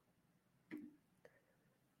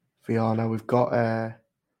 Viana, we've got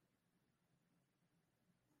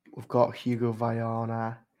Hugo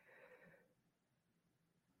Viana.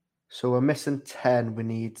 So we're missing 10. We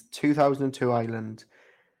need 2002 Ireland,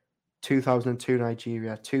 2002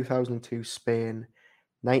 Nigeria, 2002 Spain,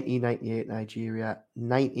 1998 Nigeria,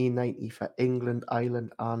 1990 for England,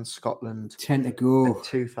 Ireland, and Scotland. 10 to go. And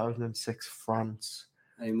 2006 France.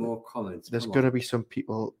 Any more comments? There's going to be some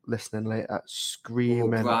people listening later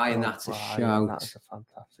screaming. O'Brien, that's a shout. That is a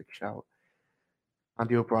fantastic shout.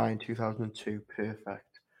 Andy O'Brien, 2002,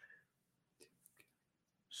 perfect.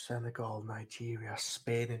 Senegal, Nigeria,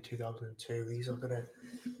 Spain in 2002. These are gonna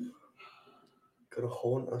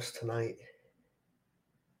haunt us tonight.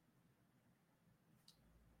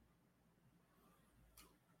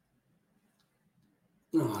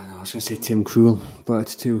 Oh, no, I was going to say Tim Krul, but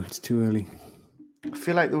it's too early. I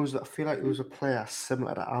feel like there was a player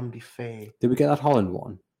similar to Andy Faye. Did we get that Holland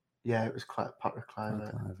one? Yeah, it was Patrick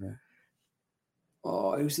Kluivert.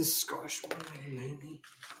 Oh, it was the Scottish one.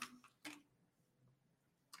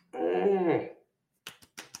 1990.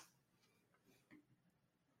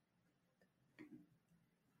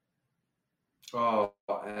 Oh.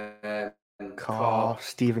 Oh, Carr,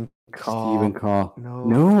 Stephen Carr. Stephen Carr. No.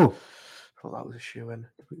 No. I thought that was a shoe-in.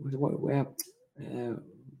 Where?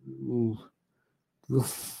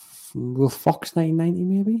 Will Fox 1990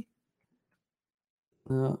 maybe?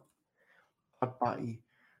 Batty,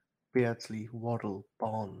 Beardsley, Waddle,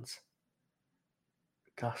 Barnes,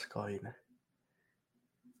 Gascoigne,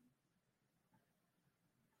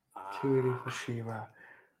 Tuileries, Bashira,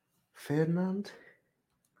 Ferdinand.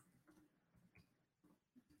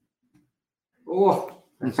 Oh,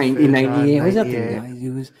 That's 1998. Was that the 98. guy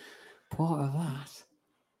who was part of that?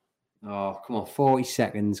 Oh, come on, 40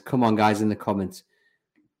 seconds. Come on, guys, in the comments.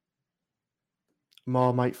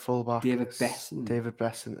 Marmite fullback. David Besson. David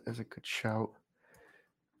Besson is a good shout.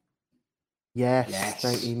 Yes.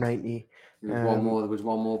 1990. There was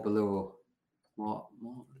one more below. What?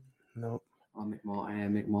 No. Oh, Mick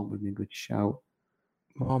Martin would be a good shout.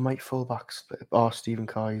 Marmite fullbacks. Stephen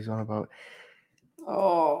Carr he's on about.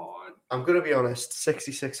 Oh, I'm going to be honest.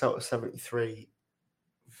 66 out of 73.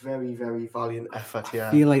 Very, very valiant effort here.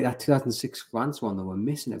 I feel like that 2006 France one, they were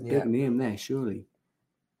missing a big name there, surely.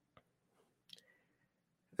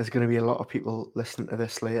 There's going to be a lot of people listening to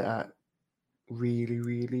this later really,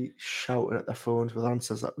 really shouting at their phones with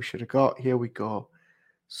answers that we should have got. Here we go.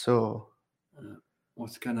 So,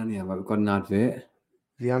 what's going on here? We've got an advert.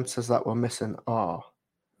 The answers that we're missing are...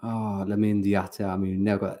 Lamine Diatta. I mean, we've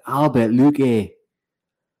never got... Albert Luque.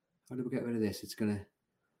 How do we get rid of this? It's going to...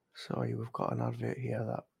 Sorry, we've got an advert here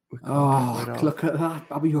that we can't get rid of. Look at that.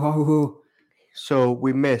 Bobby Oro. So,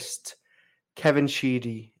 we missed Kevin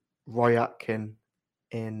Sheedy, Roy Atkin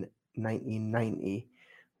in 1990.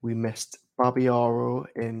 We missed Bobby Oro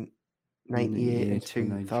in 98 and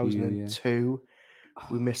 2002.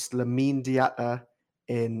 We missed Lamine Diatta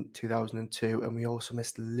in 2002. And we also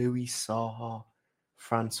missed Louis Saha,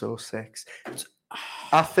 France 06.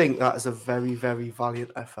 I think that is a very, very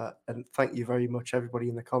valiant effort. And thank you very much, everybody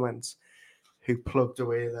in the comments who plugged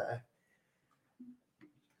away there.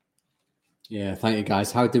 Yeah, thank you,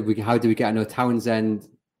 guys. How did we get? I know Townsend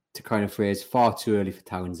to kind of phrase far too early for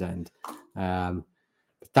Townsend. But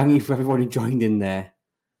thank you for everyone who joined in there.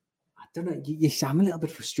 I don't know. I'm a little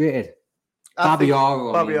bit frustrated. Bobby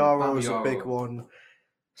Oro was a big one.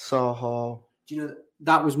 Saha. Do you know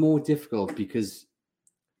that was more difficult because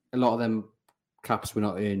a lot of them caps were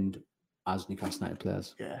not earned as Newcastle United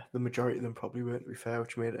players. Yeah, the majority of them probably weren't, to be fair,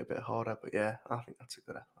 which made it a bit harder. But yeah, I think that's a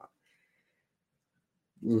good effort.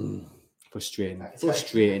 Frustrating.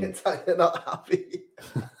 You're not happy.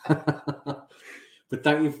 But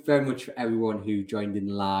thank you very much for everyone who joined in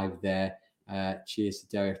live there. Cheers to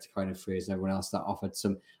Derek, to kind of phrase, and everyone else that offered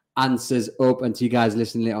some answers up, and to you guys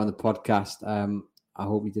listening later on the podcast. I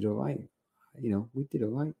hope we did all right. We did all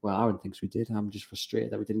right. Well, Aaron thinks we did. I'm just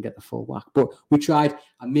frustrated that we didn't get the full whack, but we tried,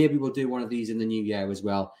 and maybe we'll do one of these in the new year as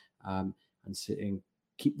well, and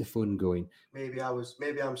keep the fun going. Maybe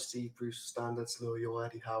I'm Steve Bruce standards low, you're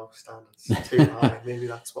Eddie Howe standards too high. Maybe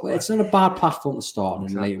that's what. Well, it's not a bad platform to start.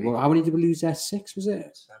 Exactly. Well, how many did we lose there? 6, was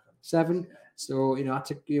it? 7. Yeah. So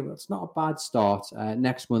it's not a bad start.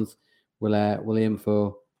 Next month we'll aim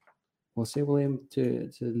for. We'll aim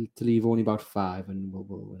to leave only about 5, and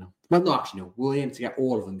we'll aim to get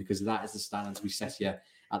all of them, because that is the standards we set here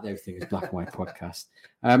at Everything is Black and White podcast.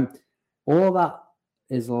 All that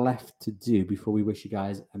is left to do before we wish you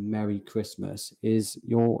guys a Merry Christmas is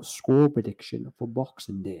your score prediction for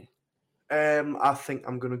Boxing Day. I think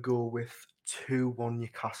I'm going to go with 2-1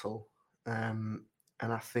 Newcastle, and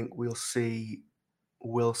I think we'll see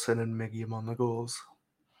Wilson and Miggiam on the goals.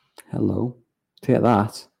 Hello, take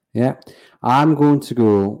that. Yeah, I'm going to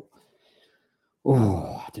go.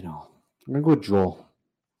 I don't know. I'm going to go draw.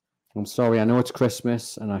 I'm sorry. I know it's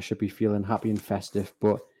Christmas and I should be feeling happy and festive,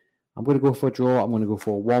 but I'm going to go for a draw. I'm going to go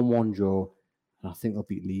for a 1-1 draw, and I think they'll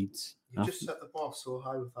beat Leeds. You just set the bar so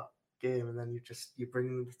high with that game, and then you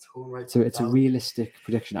bring the tone right. So it's a realistic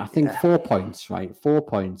prediction. I think 4 points, right? 4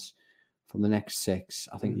 points from the next 6.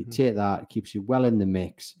 I think you take that. It keeps you well in the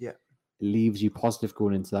mix. Yeah. It leaves you positive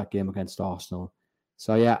going into that game against Arsenal.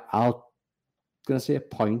 So yeah, I'm going to say a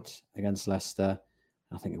point against Leicester.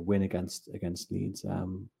 I think a win against Leeds.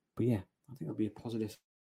 But yeah, I think it'll be a positive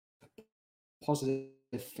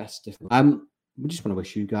festive. We just want to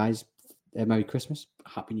wish you guys a Merry Christmas,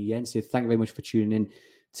 Happy New Year, and say thank you very much for tuning in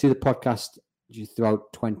to the podcast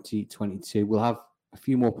throughout 2022. We'll have a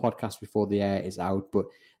few more podcasts before the air is out, but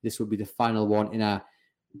this will be the final one in our.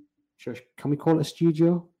 Can we call it a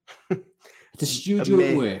studio? It's a studio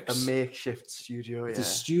in works. A makeshift studio, It's a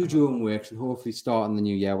studio in works, and hopefully starting the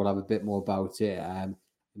new year we'll have a bit more about it.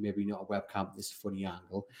 Maybe not a webcam at this funny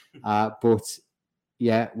angle. But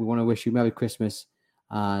yeah, we want to wish you Merry Christmas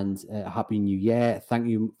and a Happy New Year. Thank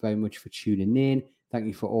you very much for tuning in. Thank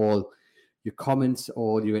you for all your comments,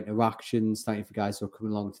 all your interactions. Thank you for guys who are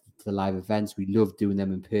coming along to the live events. We love doing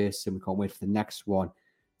them in person. We can't wait for the next one.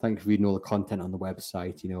 Thank you for reading all the content on the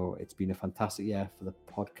website. You know, it's been a fantastic year for the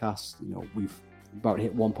podcast. You know, we've about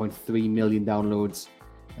hit 1.3 million downloads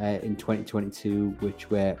in 2022, which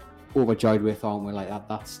we're overjoyed with, aren't we? Like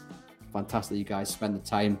that's fantastic. You guys spend the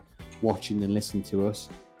time watching and listening to us,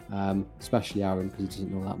 especially Aaron, because he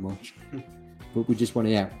doesn't know that much. But we just want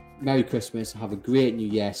to, Merry Christmas, have a great New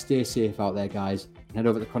Year, stay safe out there, guys, and head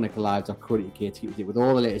over to chroniclelive.co.uk to keep up with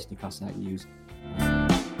all the latest Newcastle United news